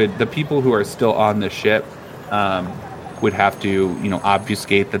the people who are still on the ship would have to,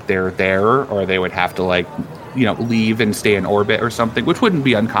 obfuscate that they're there, or they would have to leave and stay in orbit or something, which wouldn't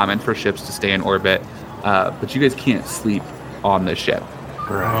be uncommon for ships to stay in orbit. But you guys can't sleep on the ship.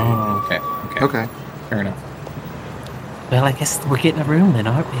 Right. Oh, okay. Fair enough. Well, I guess we're getting a room then,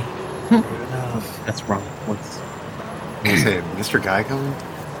 aren't we? That's wrong. What's I say, Mr. Guy coming?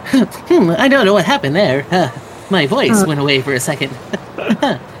 I don't know what happened there. My voice went away for a second.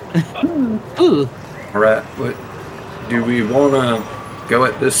 Ooh. All right. What do we want to go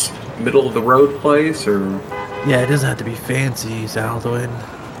at this middle of the road place, or? Yeah, it doesn't have to be fancy, Zaldwin.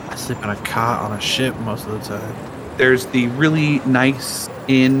 I sleep in a cot on a ship most of the time. There's the really nice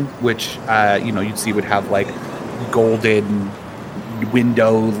inn, which you'd see would have golden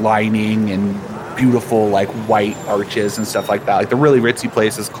window lining and beautiful white arches and stuff like that. The really ritzy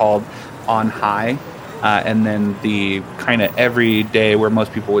place is called On High, and then the kind of everyday where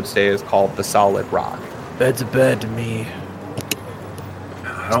most people would stay is called the Solid Rock. Bed's a bed to me.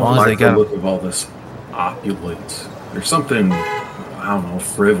 I long don't as they like got- the look of all this opulence. There's something, I don't know,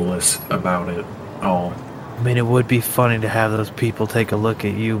 frivolous about it all. I mean, it would be funny to have those people take a look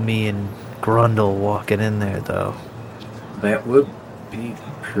at you, me, and Grundle walking in there, though. That would be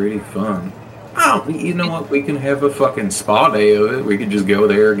pretty fun. Oh, you know what? We can have a fucking spa day of it. We could just go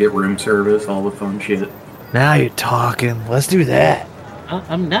there, get room service, all the fun shit. Now you're talking. Let's do that.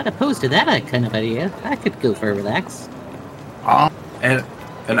 I'm not opposed to that kind of idea. I could go for a relax.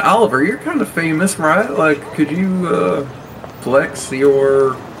 And Oliver, you're kind of famous, right? Could you flex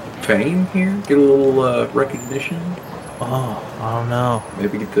your fame here? Get a little recognition? Oh, I don't know.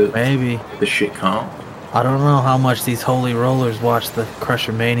 Maybe get Maybe. the shit comp? I don't know how much these holy rollers watch the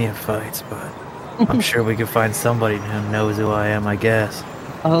Crusher Mania fights, but I'm sure we could find somebody who knows who I am, I guess.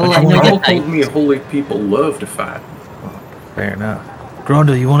 Oh, I know Y'all that told me holy people love to fight. Fair enough.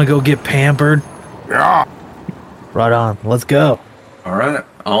 Grundle, you want to go get pampered? Yeah, Right on. Let's go. All right,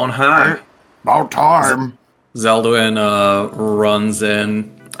 on high. about time. Zeldwin runs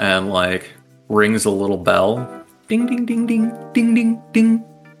in and rings a little bell. Ding ding ding ding ding ding ding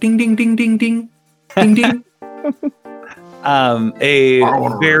ding ding ding ding ding ding ding.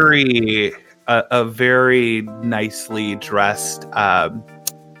 A very nicely dressed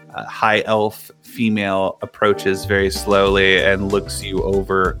high elf female approaches very slowly and looks you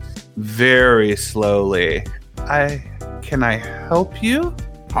over very slowly. Can I help you?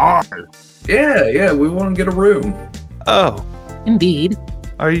 Hi. Yeah, we want to get a room. Oh, Indeed.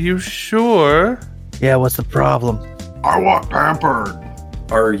 are you sure? Yeah, what's the problem? I want pampered.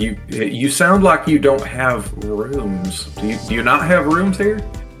 Are you sound like you don't have rooms. Do you not have rooms here?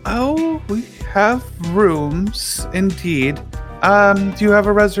 Oh, we have rooms, indeed. Do you have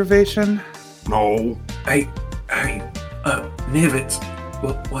a reservation? No. Hey, Nivets,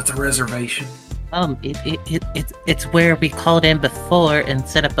 what's a reservation? It's where we called in before and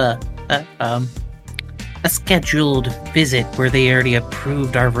set up a scheduled visit where they already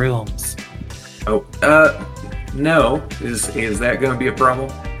approved our rooms. Oh, no. Is that going to be a problem?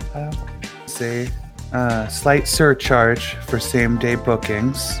 Say, slight surcharge for same-day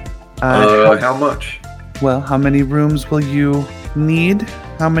bookings. How much? Well, how many rooms will you need?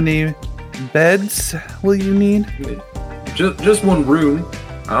 How many beds will you need? Just one room.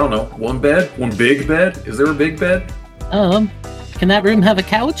 I don't know. One bed? One big bed? Is there a big bed? Can that room have a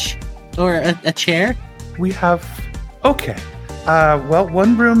couch? Or a chair? We have... Okay. Well,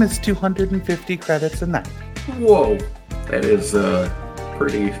 one room is 250 credits a night. Whoa. That is,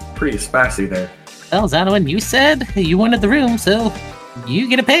 pretty spicy there. Well, Zanowin, you said you wanted the room, so you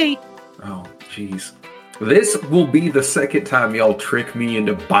get to pay. Oh, jeez. This will be the second time y'all trick me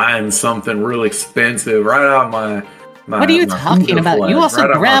into buying something real expensive right out of my what are you talking about? You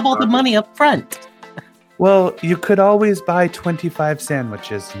also grab all the money up front. Well, you could always buy 25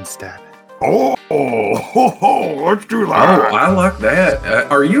 sandwiches instead. Oh, let's do that. Oh, I like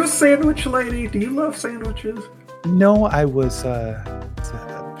that. Are you a sandwich lady? Do you love sandwiches? No, I was,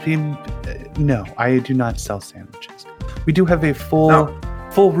 no, I do not sell sandwiches. We do have a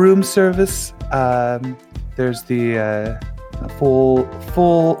full room service. There's the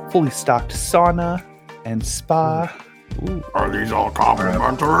fully stocked sauna and spa. Ooh. Are these all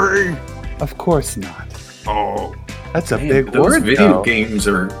complimentary? Of course not. Oh, that's a Man, big those word. video though. games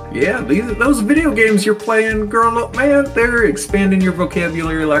are those video games you're playing, girl up, man. They're expanding your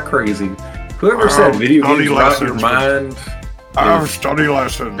vocabulary like crazy. Whoever said video games rot your mind, I have study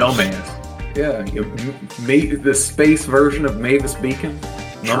lessons. dumbass. Yeah, the space version of Mavis Beacon.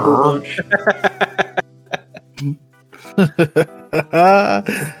 Number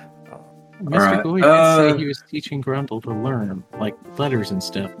Mr. Alright, Goy did say he was teaching Grundle to learn, like letters and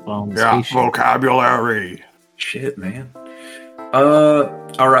stuff, while on the spaceship. Vocabulary. Shit, man.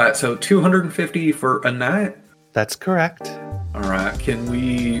 All right. So 250 for a night. That's correct. All right. Can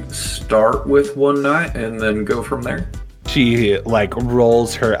we start with one night and then go from there? She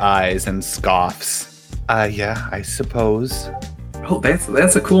rolls her eyes and scoffs. Yeah, I suppose. Oh,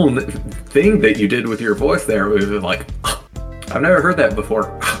 that's a cool thing that you did with your voice there. It was like, I've never heard that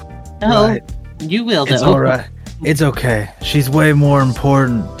before. Oh, Right. you will, though. It's alright. It's okay. She's way more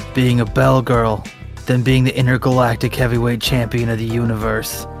important being a bell girl than being the intergalactic heavyweight champion of the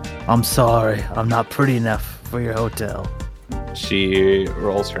universe. I'm sorry. I'm not pretty enough for your hotel. She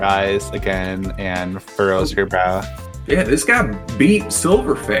rolls her eyes again and furrows her brow. Yeah, this guy beat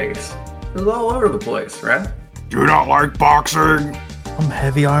Silverface. It was all over the place, right? Do you not like boxing? I'm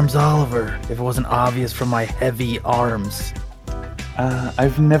Heavy Arms Oliver, if it wasn't obvious from my heavy arms.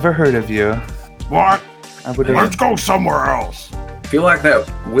 I've never heard of you. What? I would Let's go somewhere else. I feel like that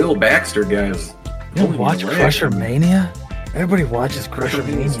Will Baxter guy is. You don't watch Crusher Mania? Everybody watches Crusher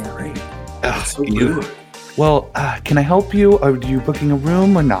Mania. Great. Ugh, So you. good. Well, can I help you? Are you booking a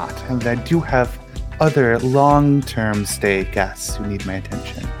room or not? And I do have other long-term stay guests who need my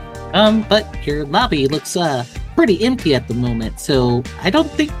attention. But your lobby looks pretty empty at the moment, so I don't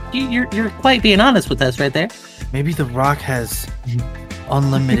think you're quite being honest with us right there. Maybe The Rock has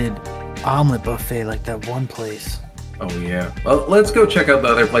unlimited omelet buffet like that one place. Oh yeah. Well, let's go check out the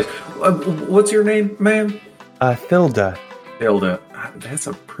other place. What's your name, ma'am? Thilda. Hilda. That's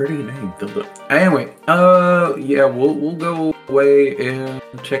a pretty name, Hilda. Anyway, yeah, we'll go away and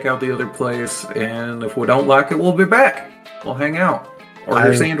check out the other place, and if we don't like it, we'll be back. We'll hang out.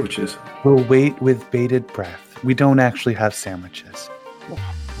 Order sandwiches. We'll wait with bated breath. We don't actually have sandwiches.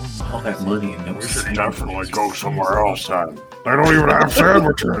 All that money and We those should sandwiches. definitely go somewhere else then. They don't even have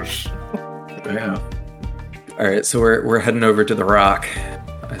sandwiches. Yeah. All right, so we're heading over to the Rock.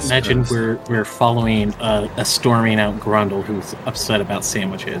 I Imagine suppose. we're following a storming out Grundle who's upset about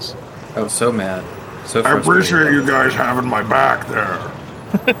sandwiches. Oh, so mad. So I frustrated. appreciate you guys having my back there.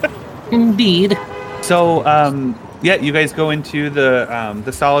 Indeed. So, yeah, you guys go into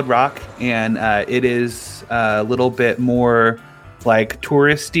the Solid Rock, and it is a little bit more like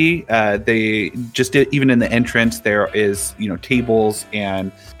touristy. They just even in the entrance there is tables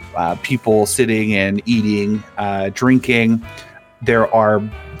and people sitting and eating, drinking. There are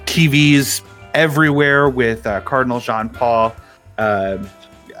TVs everywhere with Cardinal Jean-Paul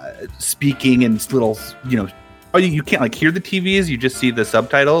speaking in little, you can't hear the TVs. You just see the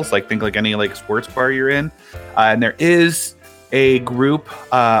subtitles. Think like any sports bar you're in. And there is a group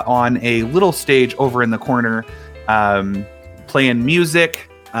on a little stage over in the corner playing music.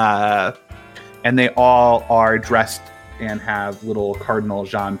 And they all are dressed and have little Cardinal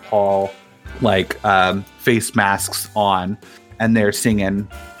Jean Paul like face masks on, and they're singing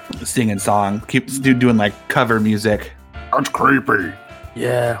song, doing like cover music. That's creepy.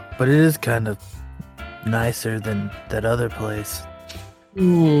 Yeah, but it is kind of nicer than that other place.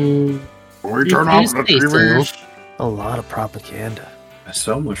 Can we turn You off say the TVs? A lot of propaganda.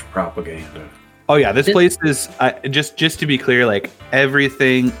 So much propaganda. Oh yeah, this place is just to be clear, like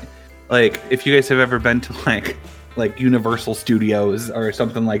everything, like if you guys have ever been to like Universal Studios or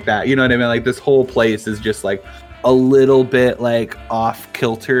something like that, you know what I mean? Like this whole place is just like a little bit like off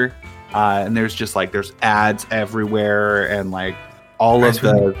kilter, and there's ads everywhere, and like all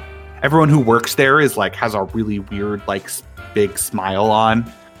of everyone who works there is like has a really weird like big smile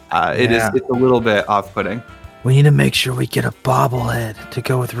on. It's a little bit off-putting. We need to make sure we get a bobblehead to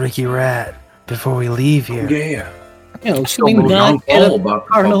go with Ricky Rat before we leave here. Yeah. You know, should we not get a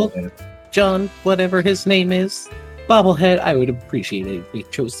Arnold, John, whatever his name is, bobblehead? I would appreciate it if we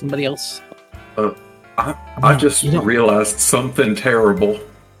chose somebody else. I just realized something terrible.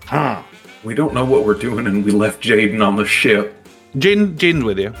 Huh. We don't know what we're doing, and we left Jaden on the ship. Jaden's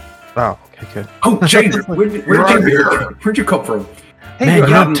with you. Oh, okay, good. Oh, Jaden, where'd you come from? Hey, man,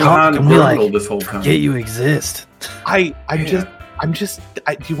 you don't talk. Can we like this whole time. forget you exist? Do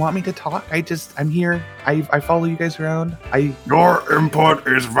you want me to talk? I'm here. I follow you guys around. Your input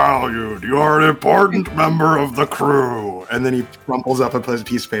is valued. You're an important member of the crew. And then he rumples up a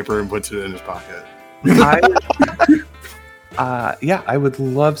piece of paper and puts it in his pocket. I would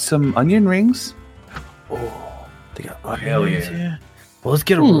love some onion rings. Oh, they got onions hell yeah. here. Well, let's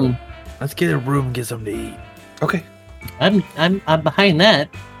get a room. Let's get a room and get something to eat. Okay. I'm behind that.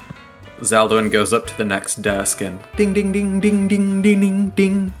 Zaldwin goes up to the next desk and ding ding ding ding ding ding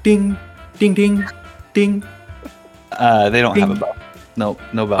ding ding ding ding ding. They don't have a bell.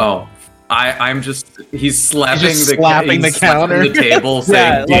 No bell. Oh, he's slapping the counter, the table,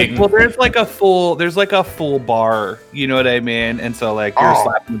 saying ding. There's like a full bar. You know what I mean? And so like you're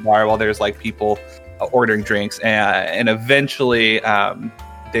slapping the bar while there's like people ordering drinks, and eventually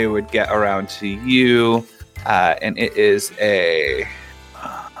they would get around to you, and it is a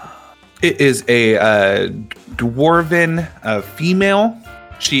dwarven female.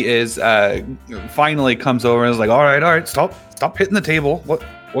 She is finally comes over and is like, all right, stop hitting the table.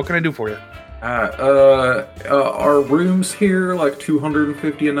 What can I do for you? Our rooms here like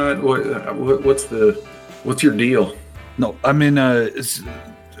 $250 a night. What's your deal? No, I'm in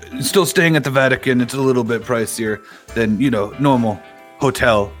still staying at the Vatican. It's a little bit pricier than normal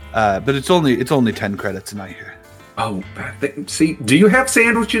hotel, but it's only 10 credits a night here. Oh, see, do you have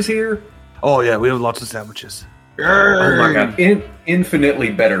sandwiches here? Oh yeah, we have lots of sandwiches. Oh my god,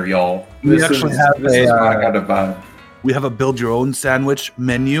 infinitely better, y'all. This is my kind of vibe. We have a build your own sandwich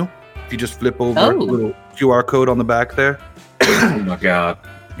menu. If you just flip over a little QR code on the back there. Oh my god.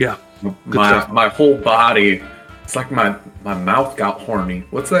 Yeah. My whole body, it's like my mouth got horny.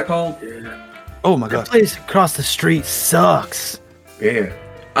 What's that called? Oh my god. The place across the street sucks. Yeah.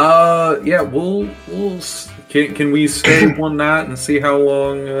 Yeah, we'll can we stay one night and see how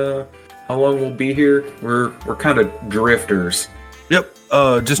long we'll be here? We're kind of drifters. Yep.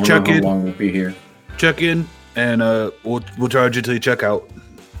 Just check in. How long we'll be here? Check in, and we'll charge you till you check out.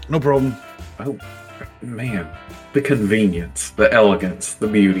 No problem. Oh man, the convenience, the elegance, the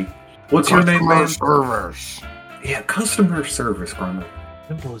beauty. What's your name, man? Service. Yeah, customer service, Grandma.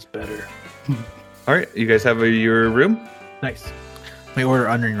 Simple is better. All right, you guys have your room. Nice. We order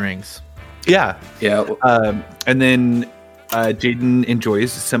onion rings. Yeah. Yeah. And then Jaden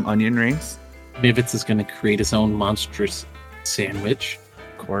enjoys some onion rings. Nivitz is going to create his own monstrous sandwich.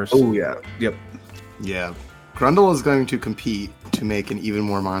 Of course. Oh yeah. Yep. Yeah. Grundle is going to compete to make an even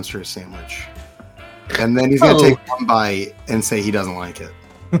more monstrous sandwich. And then he's going to take one bite and say he doesn't like it.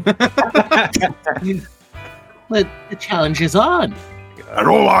 But the challenge is on. I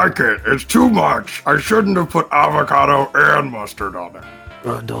don't like it. It's too much. I shouldn't have put avocado and mustard on it.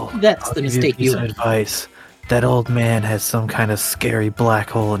 Rundle, That's I'll the give mistake you you a piece of advice. That old man has some kind of scary black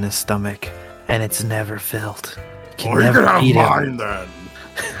hole in his stomach, and it's never filled. Well, you can have mine then.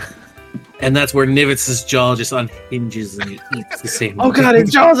 And that's where Nivitz's jaw just unhinges and he eats the sandwich. Oh god,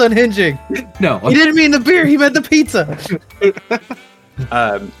 his jaw's unhinging! No. He didn't mean the beer, he meant the pizza!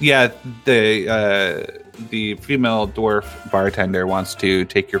 Yeah, the female dwarf bartender wants to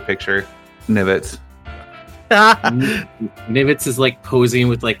take your picture, Nivitz. Nivitz is like posing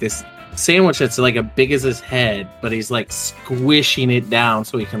with like this sandwich that's like as big as his head, but he's like squishing it down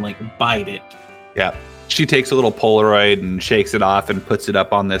so he can like bite it. Yeah. She takes a little Polaroid and shakes it off and puts it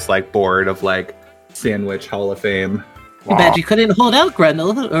up on this like board of like Sandwich Hall of Fame. Too bad you couldn't hold out,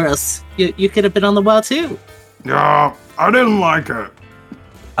 Grundle, or else you could have been on the wall too. Yeah, I didn't like it.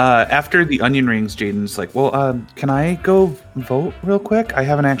 After the onion rings, Jaden's like, "Well, can I go vote real quick? I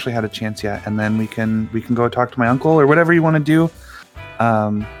haven't actually had a chance yet, and then we can go talk to my uncle or whatever you want to do."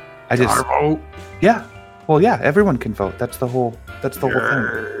 Can I vote? Yeah. Well, yeah, everyone can vote. That's the whole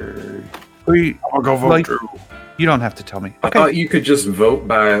thing. I'll go vote too. You don't have to tell me. I thought you could just vote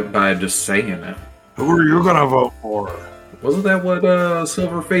by just saying it. Who are you gonna vote for? Wasn't that what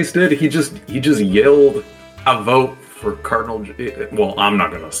Silverface did? He just yelled, "I vote for Cardinal." Well, I'm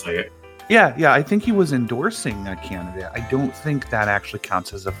not gonna say it. Yeah. I think he was endorsing a candidate. I don't think that actually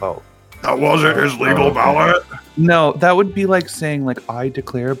counts as a vote. That wasn't his legal ballot? No, that would be like saying, like, I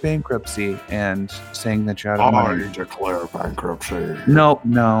declare bankruptcy and saying that you're out of money. I declare bankruptcy. No,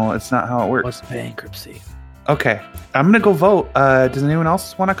 it's not how it works. What's bankruptcy? Okay, I'm gonna go vote. Does anyone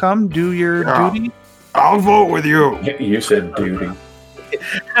else want to come do your duty? I'll vote with you. You said duty.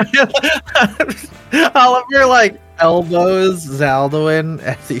 Oliver like elbows Zaldwin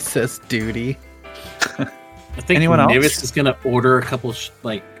as he says duty. I think Anyone else? Nivitz is gonna order a couple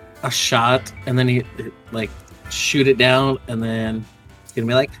a shot, and then he like shoot it down, and then it's gonna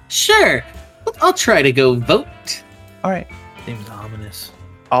be like, sure, I'll try to go vote. All right, Seems ominous.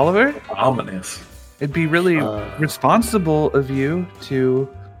 Oliver, Ominous. it'd be really responsible of you to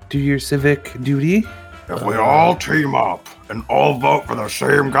do your civic duty. If we all team up and all vote for the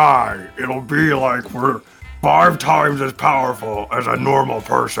same guy, it'll be like we're 5 times as powerful as a normal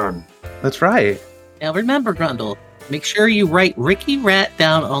person. That's right. Now remember, Grundle, make sure you write Ricky Rat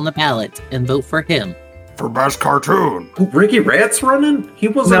down on the ballot and vote for him. For best cartoon. Ricky Rat's running? He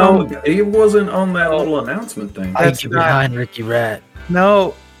wasn't he wasn't on that little announcement thing. I get behind Ricky Rat.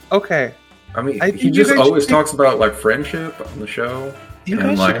 No. Okay. I mean, I he think you just guys always should- talks about like friendship on the show. You And,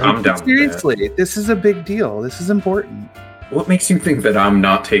 guys like, should I'm take down it with that. seriously. This is a big deal. This is important. What makes you think that I'm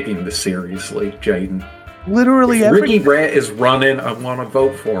not taking this seriously, Jaden? Literally If Ricky everything. Rat is running, I want to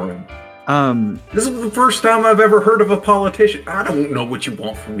vote for him. This is the first time I've ever heard of a politician. I don't know what you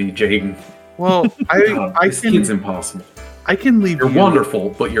want from me, Jaden. Well, This kid's impossible. I can leave You're you.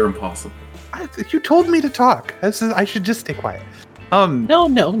 wonderful, but you're impossible. You told me to talk. I should just stay quiet. No.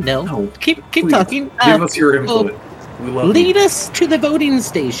 No, Keep please, talking. Give us your input. We love Lead you. us to the voting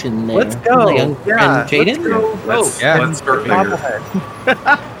station there. Let's go. my young Yeah, friend Jaden. let's go. Let's start there.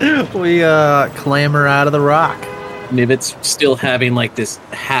 We clamber out of the rock. Nivitz still having like this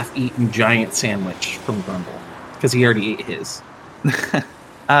half-eaten giant sandwich from Grundle because he already ate his.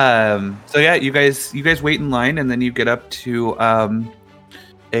 So yeah, you guys wait in line, and then you get up to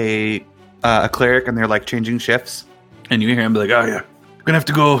a cleric, and they're like changing shifts, and you hear him be like, "Oh yeah, I'm gonna have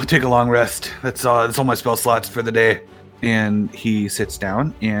to go take a long rest. That's all my spell slots for the day." And he sits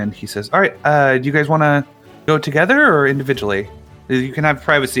down and he says, "All right, do you guys want to go together or individually? You can have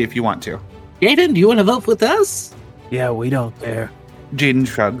privacy if you want to." Jaden, do you want to vote with us? Yeah, we don't care. Jaden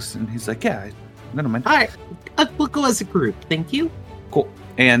shrugs and he's like, "Yeah, I don't mind." All right, we'll go as a group. Thank you. Cool.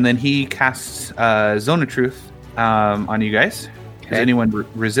 And then he casts Zone of Truth on you guys. Does anyone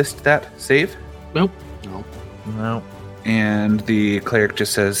resist that save? No. And the cleric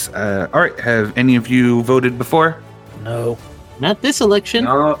just says, "All right, have any of you voted before?" No. Not this election.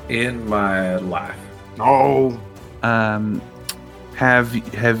 Not in my life. No.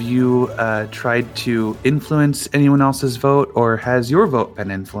 Have you tried to influence anyone else's vote, or has your vote been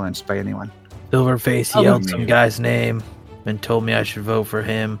influenced by anyone? Silverface yelled some guy's name and told me I should vote for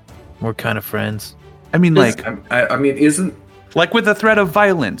him. We're kind of friends. I mean, like Isn't with the threat of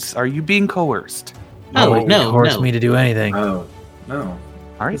violence, are you being coerced? Oh, no. Force me to do anything. no.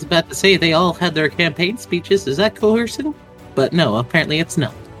 I was about to say they all had their campaign speeches. Is that coercive? But no, apparently it's no.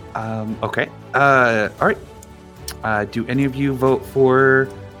 Okay. All right. Do any of you vote for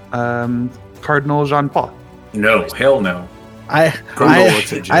Cardinal Jean-Paul? No, hell no. I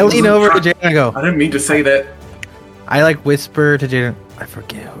lean over to Jaden and I go, I didn't mean to say that. I like whisper to Jaden, I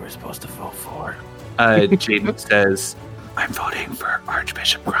forget who we're supposed to vote for. Jaden says, "I'm voting for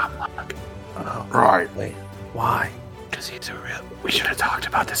Archbishop Cromlech." Oh, Right. wait, why? Because he's a real... We should have talked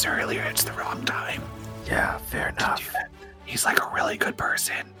about this earlier. It's the wrong time. Yeah, fair enough. He's like a really good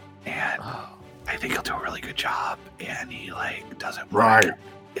person, and I think he'll do a really good job. And he like doesn't. Right.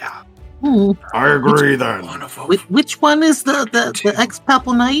 Yeah. I agree then. Which one is the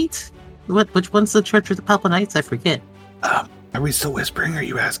ex-Papal Knight? Which one's the Church of the Papal Knights? I forget. Are we still whispering? Or are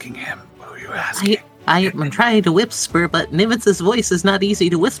you asking him? Who are you asking? I'm trying to whisper, but Nivitz's voice is not easy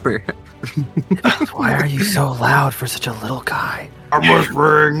to whisper. Why are you so loud for such a little guy? I'm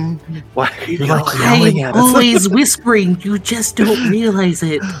whispering. Why are you You're like yelling? yelling I'm at us. always whispering. You just don't realize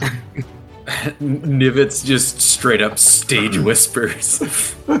it. Nivets just straight up stage whispers.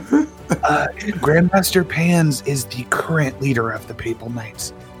 Grandmaster Pans is the current leader of the Papal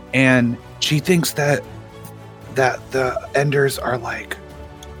Knights, and she thinks that the Enders are like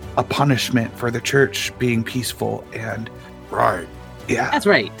a punishment for the church being peaceful, and Right. yeah, That's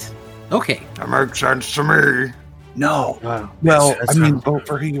right. Okay. That makes sense to me. no. Wow. Well, That's I mean, not- vote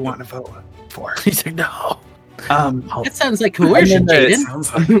for who you want to vote for. He's like, no. That sounds like coercion, And then Jaden.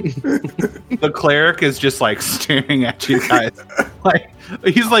 Sounds like The cleric is just like staring at you guys, like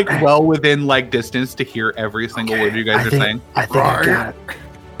he's like well within like distance to hear every single word you guys are saying. I think I got it.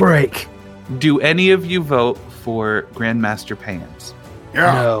 Break. Do any of you vote for Grandmaster Pans?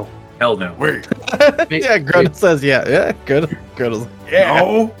 Yeah. No. hell no. Wait. Yeah, Grundle says yeah. Yeah, good. Grundle's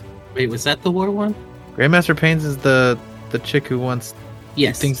No. Wait, was that the war one? Grandmaster Pains is the chick who wants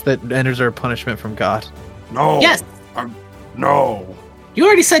Yes. thinks that enders are a punishment from God. No. Yes. No. You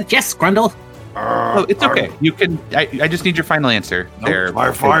already said yes, Grundle. Oh, it's okay. You can. I just need your final answer. There.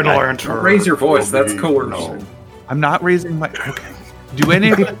 My final answer. Raise your voice. will That's be coercion. no. I'm not raising my. Okay. Do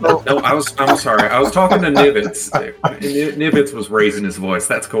any of you vote? No, I'm sorry. I was talking to Nivets. Nivets was raising his voice.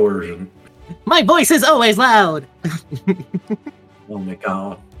 That's coercion. My voice is always loud. Oh my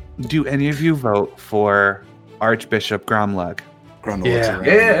god. Do any of you vote for Archbishop Gromlug? Grundle Yeah. looks around.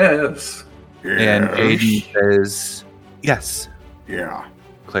 Yes. And Yes. Aiden says yes. Yeah.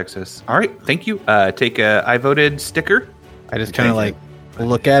 Clerk says, "All right, thank you. Take a I voted sticker." I just kind of like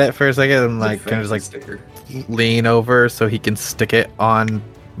look at it for a second and like kind of just like sticker. lean over so he can stick it on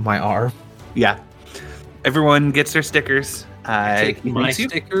my arm. Yeah. Everyone gets their stickers. Take He my thanks you.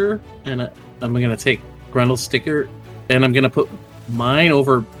 sticker, and I'm going to take Grundle's sticker, and I'm going to put mine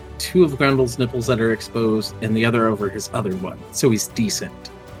over two of Grundle's nipples that are exposed, and the other over his other one, so he's decent.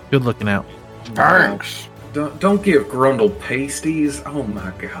 Good looking out. Thanks. Don't give Grundle pasties. Oh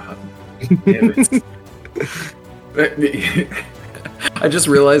my god. Nivets. I just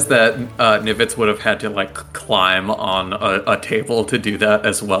realized that Nivets would have had to like climb on a table to do that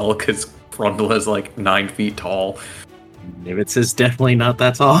as well, because Grundle is like 9 feet tall. Nivets is definitely not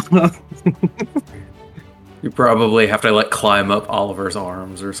that tall. You probably have to like climb up Oliver's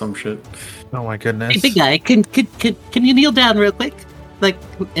arms or some shit. Oh my goodness. Hey, big guy, can you kneel down real quick? Like,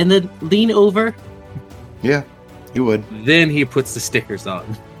 and then lean over? Yeah, you would. Then he puts the stickers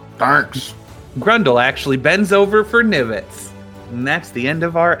on. Thanks. Grundle actually bends over for Nivets. And that's the end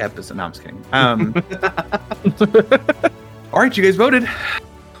of our episode. No, I'm just kidding. All right, you guys voted.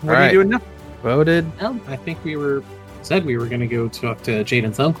 What are you doing now? Voted. Well, I think we said we were going to go talk to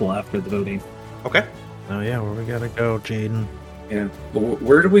Jaden's uncle after the voting. Okay. Oh yeah, where we gotta go, Jaden? Yeah.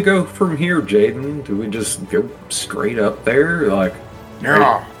 Where do we go from here, Jaden? Do we just go straight up there? Like,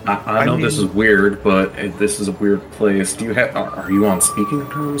 Yeah. I know this is weird, but this is a weird place. Do you have? Are you on speaking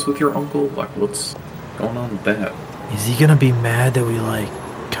terms with your uncle? Like, what's going on with that? Is he gonna be mad that we like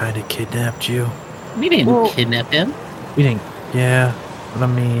kind of kidnapped you? We didn't kidnap him. We didn't. Yeah, but I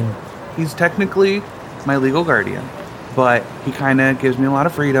mean, He's technically my legal guardian, but he kind of gives me a lot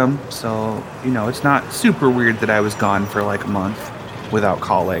of freedom. So, it's not super weird that I was gone for like a month without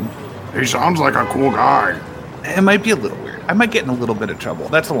calling. He sounds like a cool guy. It might be a little weird. I might get in a little bit of trouble.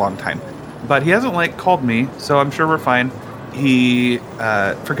 That's a long time. But he hasn't called me, so I'm sure we're fine. He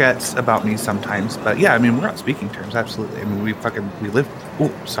forgets about me sometimes. But yeah, I mean, we're on speaking terms, absolutely. I mean, we live. Oh,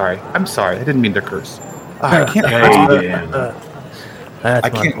 sorry. I'm sorry. I didn't mean to curse. I can't. that's I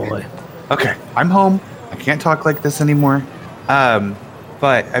my can't- boy. Okay, I'm home. I can't talk like this anymore.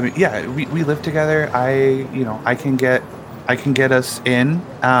 But I mean, yeah, we live together. I can get us in.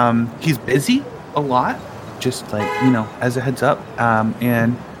 He's busy a lot, just as a heads up.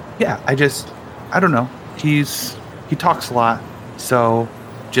 And yeah, I don't know. He talks a lot, so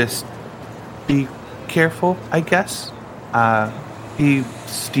just be careful, I guess. He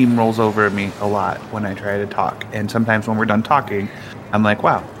steamrolls over me a lot when I try to talk, and sometimes when we're done talking, I'm like,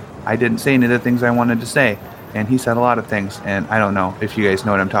 wow, I didn't say any of the things I wanted to say, and he said a lot of things, and I don't know if you guys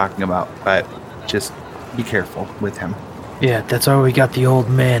know what I'm talking about, but just be careful with him. Yeah, that's why we got the old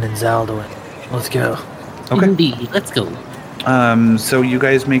man in Zalduin. Let's go. Okay. Indeed, let's go. So you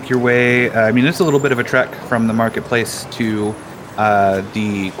guys make your way. I mean, it's a little bit of a trek from the marketplace to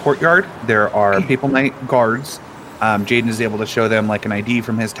the courtyard. There are Papal Knight guards. Jaden is able to show them like an ID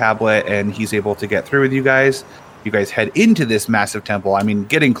from his tablet, and he's able to get through with you guys. You guys head into this massive temple. I mean,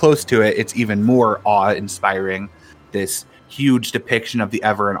 getting close to it, it's even more awe-inspiring. This huge depiction of the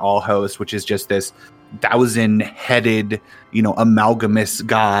Ever and All Host, which is just this 1,000-headed, amalgamous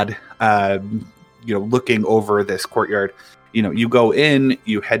god, looking over this courtyard. You go in,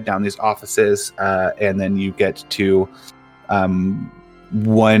 you head down these offices, and then you get to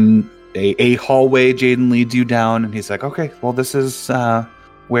one a hallway. Jaden leads you down, and he's like, okay, well, this is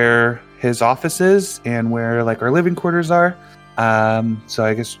where his office is and where like our living quarters are. So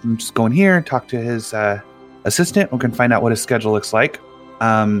I guess I'm just going here and talk to his assistant. We can find out what his schedule looks like.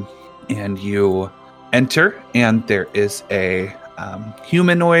 And you enter, and there is a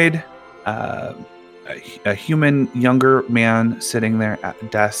humanoid, a human younger man sitting there at the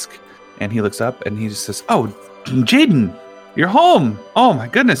desk, and he looks up and he just says, "Oh, Jaden, you're home! Oh my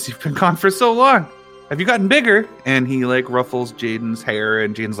goodness, you've been gone for so long. Have you gotten bigger?" And he like ruffles Jaden's hair,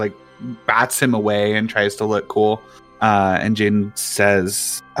 and Jaden's like bats him away and tries to look cool. And Jaden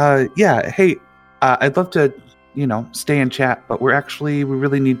says, "Yeah, hey, I'd love to, stay and chat, but we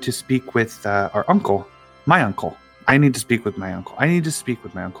really need to speak with our uncle, my uncle. I need to speak with my uncle.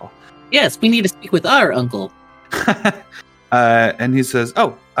 Yes, we need to speak with our uncle." And he says,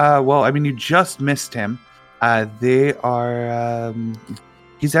 "Oh, well, I mean, you just missed him. They are.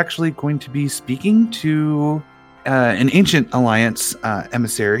 He's actually going to be speaking to an Ancient Alliance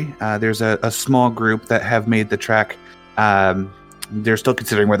emissary. There's a small group that have made the trek. They're still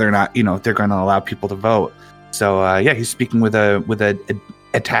considering whether or not they're going to allow people to vote. So yeah, he's speaking with a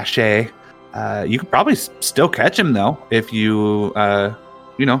attaché. You could probably still catch him though if you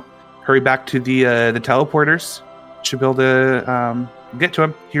hurry back to the teleporters. Should be able to get to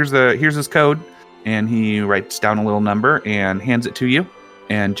him. Here's his code." And he writes down a little number and hands it to you.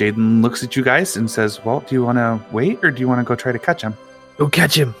 And Jaden looks at you guys and says, "Well, do you want to wait or do you want to go try to catch him?" Go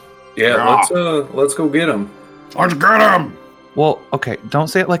catch him. Yeah, let's go get him. Let's get him! Well, okay, don't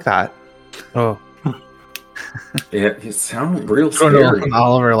say it like that. Oh. Yeah, you sound real scary.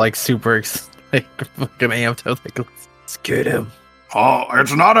 Oliver like super fucking amped up. Like, let's get him. Oh,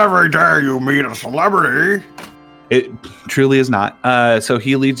 it's not every day you meet a celebrity. It truly is not. So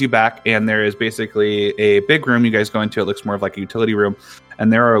he leads you back, and there is basically a big room you guys go into. It looks more of like a utility room,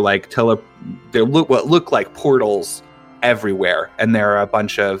 and there are like what look like portals everywhere, and there are a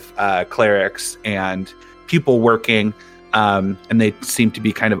bunch of clerics and people working, and they seem to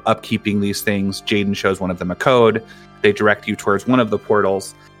be kind of upkeeping these things. Jaden shows one of them a code. They direct you towards one of the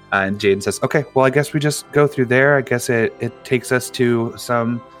portals, and Jaden says, "Okay, well, I guess we just go through there. I guess it takes us to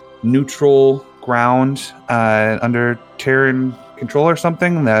some neutral ground under Terran control or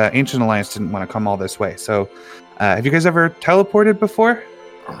something. The Ancient Alliance didn't want to come all this way. So have you guys ever teleported before?"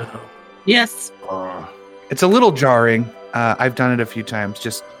 Yes. It's a little jarring. I've done it a few times,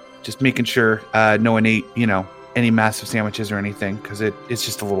 just making sure no one ate any massive sandwiches or anything, because it's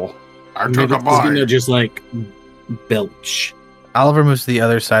just a little. I took a He's bite. gonna just like belch. Oliver moves to the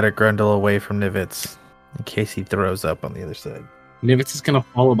other side of Grundle away from Nivitz in case he throws up on the other side. Nivitz is gonna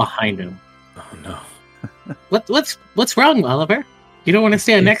follow behind him. Oh no. What's wrong, Oliver? You don't want to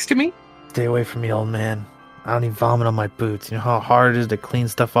stand next to me? Stay away from me, old man. I don't even vomit on my boots. You know how hard it is to clean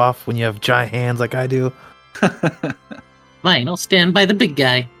stuff off when you have giant hands like I do? Fine, I'll stand by the big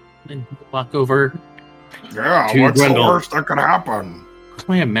guy. And walk over. Yeah, To what's the Grundle. worst that could happen?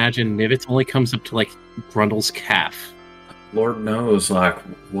 I imagine Nivitz only comes up to like Grundle's calf. Lord knows, like,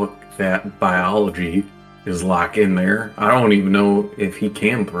 what that biology is like in there. I don't even know if he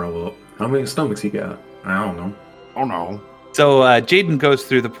can throw up. How many stomachs he got? I don't know. Oh no, So Jaden goes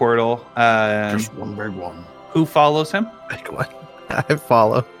through the portal. just one big one. Who follows him? Like what? I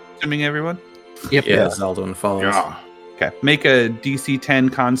follow. Assuming everyone. Yep. Yeah, Zeldwin follows. Yeah. Okay. Make a DC 10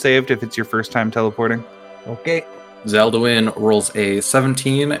 con saved if it's your first time teleporting. Okay. Zeldwin rolls a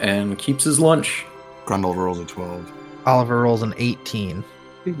 17 and keeps his lunch. Grundle rolls a 12. Oliver rolls an 18.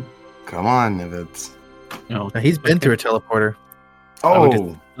 Come on, Nivitz. No, Now, he's been through a teleporter.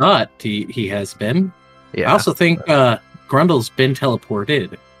 Oh, but he has been. Yeah. I also think Grundle's been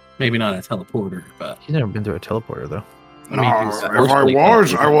teleported. Maybe not a teleporter, but He's never been through a teleporter, though. I mean, he was If I forcefully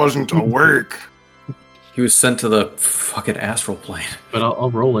was, teleported. I wasn't awake. He was sent to the fucking astral plane. But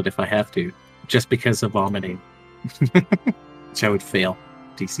I'll roll it if I have to, just because of vomiting, which I would fail.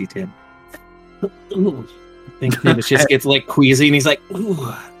 DC 10. Ooh, I think Nivitz just gets like queasy, and he's like,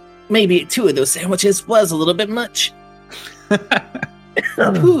 ooh. Maybe 2 of those sandwiches was a little bit much.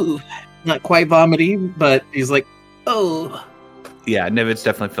 Ooh. not quite vomiting, but he's like, Oh. Yeah, Nivitz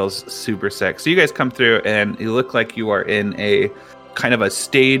definitely feels super sick. So you guys come through, and you look like you are in a kind of a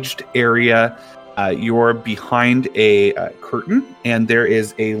staged area. You're behind a curtain, and there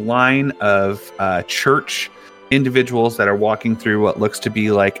is a line of church individuals that are walking through what looks to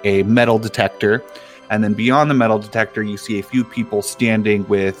be like a metal detector. And then beyond the metal detector, you see a few people standing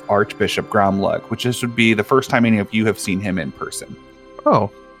with Archbishop Gromlug, which this would be the first time any of you have seen him in person.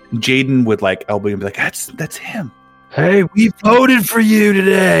 Oh. Jaden would like elbow you and be like, that's him. Hey, we voted for you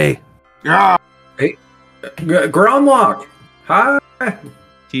today. Yeah. Gromlock! Hi!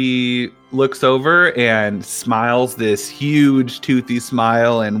 He looks over and smiles this huge toothy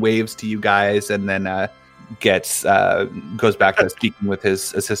smile and waves to you guys, and then goes back to speaking with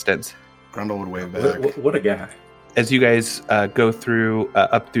his assistants. Grundle would wave back. What a guy. As you guys go through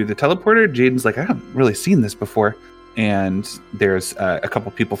up through the teleporter, Jaden's like, I haven't really seen this before. And there's a couple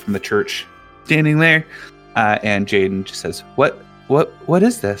people from the church standing there. And Jaden just says, What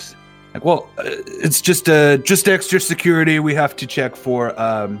is this? Like, well, it's just extra security. We have to check for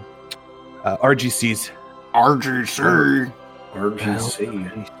RGCs. RGC.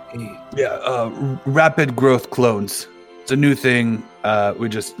 RGC. Yeah, rapid growth clones. It's a new thing.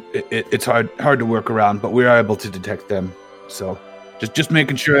 It's hard to work around, but we are able to detect them. So just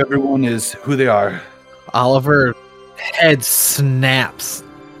making sure everyone is who they are. Oliver head snaps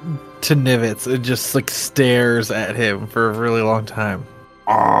to Nivitz and just like stares at him for a really long time.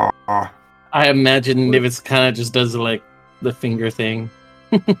 I imagine Nivitz kind of just does like the finger thing.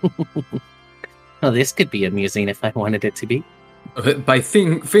 Well, this could be amusing if I wanted it to be. By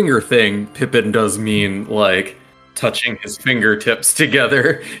finger thing, Pippin does mean like touching his fingertips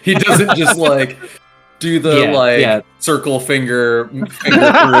together. He doesn't just like do the circle finger through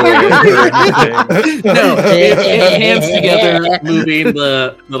or anything. No, hands together, moving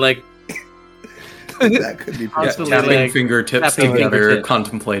the like. That could be tapping fingertips together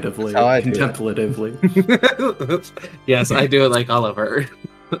contemplatively. Contemplatively. Yes, I do it like Oliver.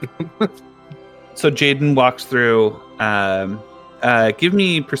 So Jaden walks through. Give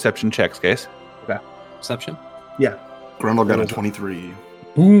me perception checks, guys. Okay. Perception? Yeah. Grundle got a 23.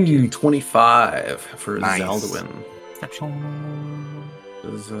 Boom, 25 for Nice. Zaldwin. Perception.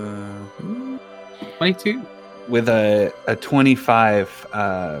 Does 22. With a 25,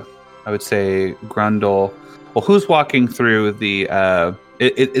 I would say Grundle. Well, who's walking through the?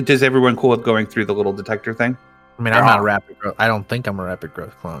 Does everyone cool with going through the little detector thing? I mean, I'm not a rapid growth. I don't think I'm a rapid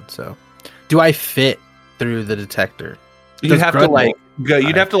growth clone. So, do I fit through the detector? You'd have to like go.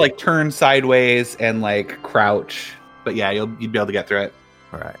 You'd have to like turn sideways and like crouch. But yeah, you'd be able to get through it.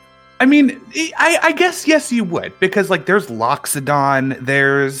 All right. I mean, I guess yes, you would, because like there's Loxodon.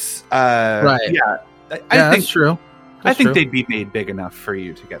 There's right. Yeah, I think that's true. I think they'd be made big enough for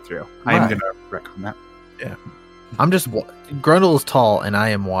you to get through. Right. I'm gonna recommend that. Yeah. I'm just Grundle is tall and I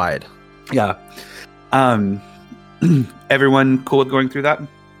am wide. Yeah. Everyone cool with going through that?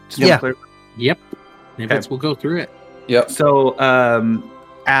 Yeah. Yep. Nivitz will go through it. Yep. So,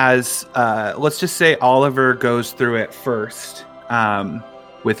 as let's just say Oliver goes through it first,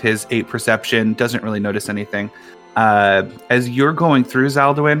 with his 8 perception, doesn't really notice anything. As you're going through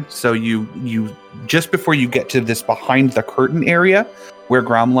Zaldwin, so you just before you get to this behind the curtain area where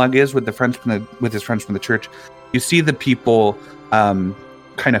Gromlug is with his friends from the church, you see the people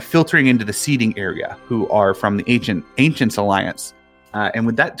kind of filtering into the seating area who are from the Ancients Alliance. And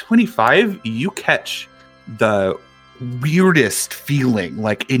with that 25, you catch the weirdest feeling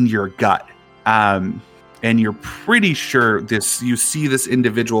like in your gut. And you're pretty sure you see this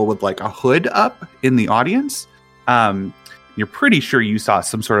individual with like a hood up in the audience. You're pretty sure you saw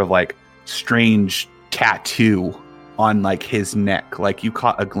some sort of like strange tattoo on like his neck. Like you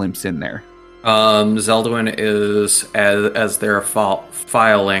caught a glimpse in there. Zeldwin is, as they're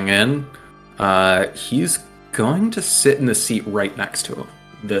filing in, he's going to sit in the seat right next to him,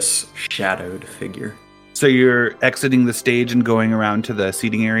 this shadowed figure. So you're exiting the stage and going around to the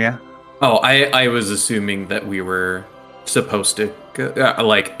seating area? Oh, I was assuming that we were supposed to go,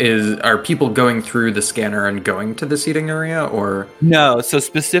 are people going through the scanner and going to the seating area, or? No, so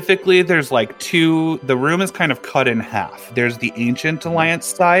specifically there's like the room is kind of cut in half. There's the Ancient Alliance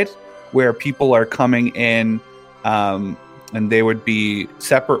side, where people are coming in, and they would be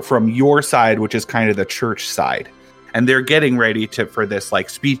separate from your side, which is kind of the church side. And they're getting ready for this like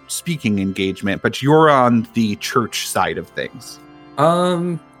speaking engagement, but you're on the church side of things.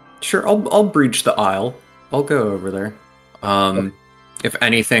 Sure, I'll breach the aisle. I'll go over there. If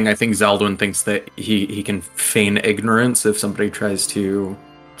anything, I think Zaldwin thinks that he can feign ignorance if somebody tries to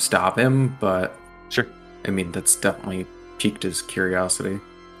stop him, but sure. I mean, that's definitely piqued his curiosity.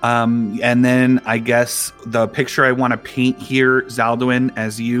 And then I guess the picture I want to paint here, Zaldwin,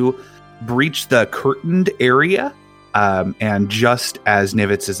 as you breach the curtained area, and just as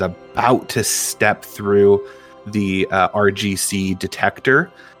Nivitz is about to step through the RGC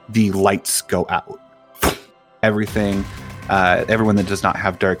detector, the lights go out. Everyone that does not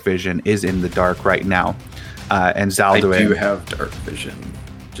have dark vision is in the dark right now. And Zaldwin, I do have dark vision.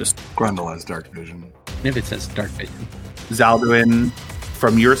 Just Grundle has dark vision. Nivitz has dark vision. Zaldwin,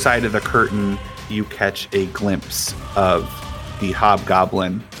 from your side of the curtain, you catch a glimpse of the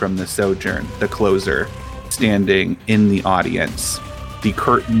hobgoblin from the Sojourn, the closer, standing in the audience. the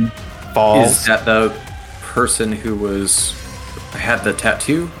curtain falls. Is that the person who had the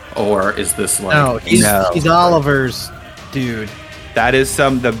tattoo, or is this like? No, he's Oliver's dude. That is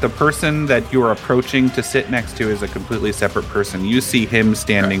the person that you are approaching to sit next to is a completely separate person. You see him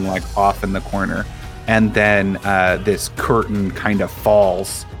standing like off in the corner, and then this curtain kind of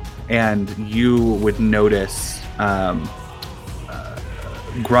falls, and you would notice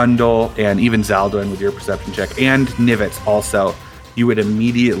Grundle and even Zaldwin with your perception check, and Nivitz also. You would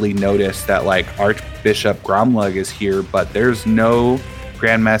immediately notice that like Archbishop Gromlug is here, but there's no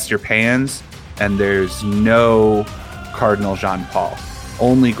Grandmaster Pans, and there's no Cardinal Jean-Paul.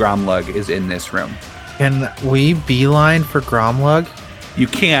 Only Gromlug is in this room. Can we beeline for Gromlug? You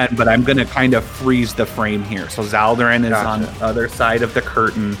can, but I'm going to kind of freeze the frame here. So Zaldarin is on the other side of the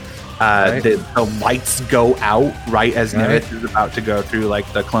curtain. Right. The lights go out right as Nivitz is about to go through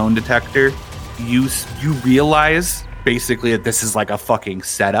like the clone detector. You realize basically that this is like a fucking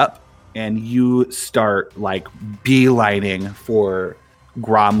setup, and you start like beelining for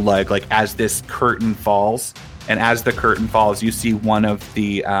Gromlug like as this curtain falls. And as the curtain falls, you see one of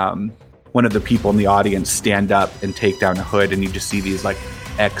the people in the audience stand up and take down a hood, and you just see these like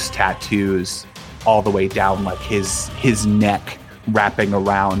X tattoos all the way down like his neck, wrapping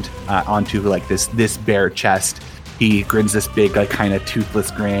around onto like this bare chest. He grins this big like kind of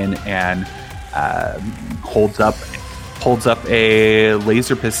toothless grin and holds up a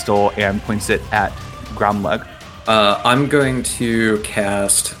laser pistol and points it at Gromlug. I'm going to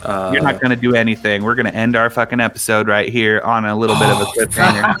cast... You're not going to do anything. We're going to end our fucking episode right here on a little bit of a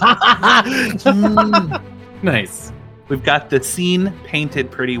cliffhanger. Nice. We've got the scene painted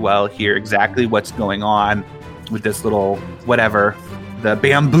pretty well here, exactly what's going on with this little whatever, the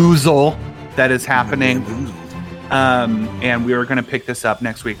bamboozle that is happening. And we are going to pick this up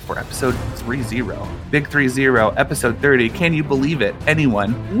next week for episode 30. Big 30, episode 30. Can you believe it?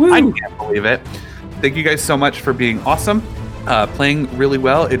 Anyone? Woo. I can't believe it. Thank you guys so much for being awesome, playing really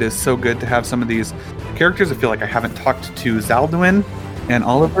well. It is so good to have some of these characters. I feel like I haven't talked to Zalduin and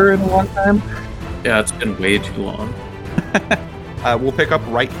Oliver in a long time. Yeah, it's been way too long. We'll pick up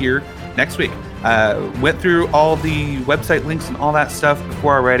right here next week. Went through all the website links and all that stuff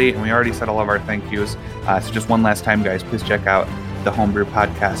before already, and we already said all of our thank yous. So just one last time, guys, please check out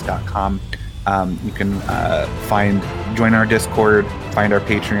thehomebrewpodcast.com. You can join our Discord, find our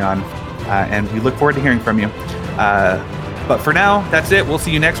Patreon, and we look forward to hearing from you. But for now, that's it. We'll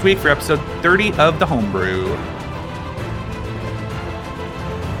see you next week for episode 30 of The Homebrew.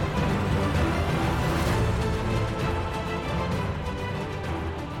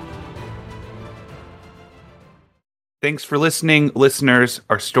 Thanks for listening, listeners.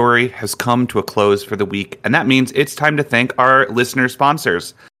 Our story has come to a close for the week, and that means it's time to thank our listener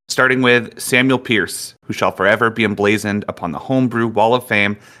sponsors, starting with Samuel Pierce, who shall forever be emblazoned upon the Homebrew Wall of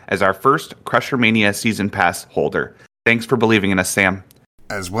Fame as our first Crusher Mania Season Pass holder. Thanks for believing in us, Sam.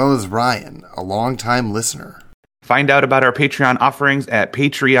 As well as Ryan, a longtime listener. Find out about our Patreon offerings at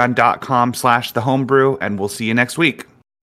patreon.com/thehomebrew, and we'll see you next week.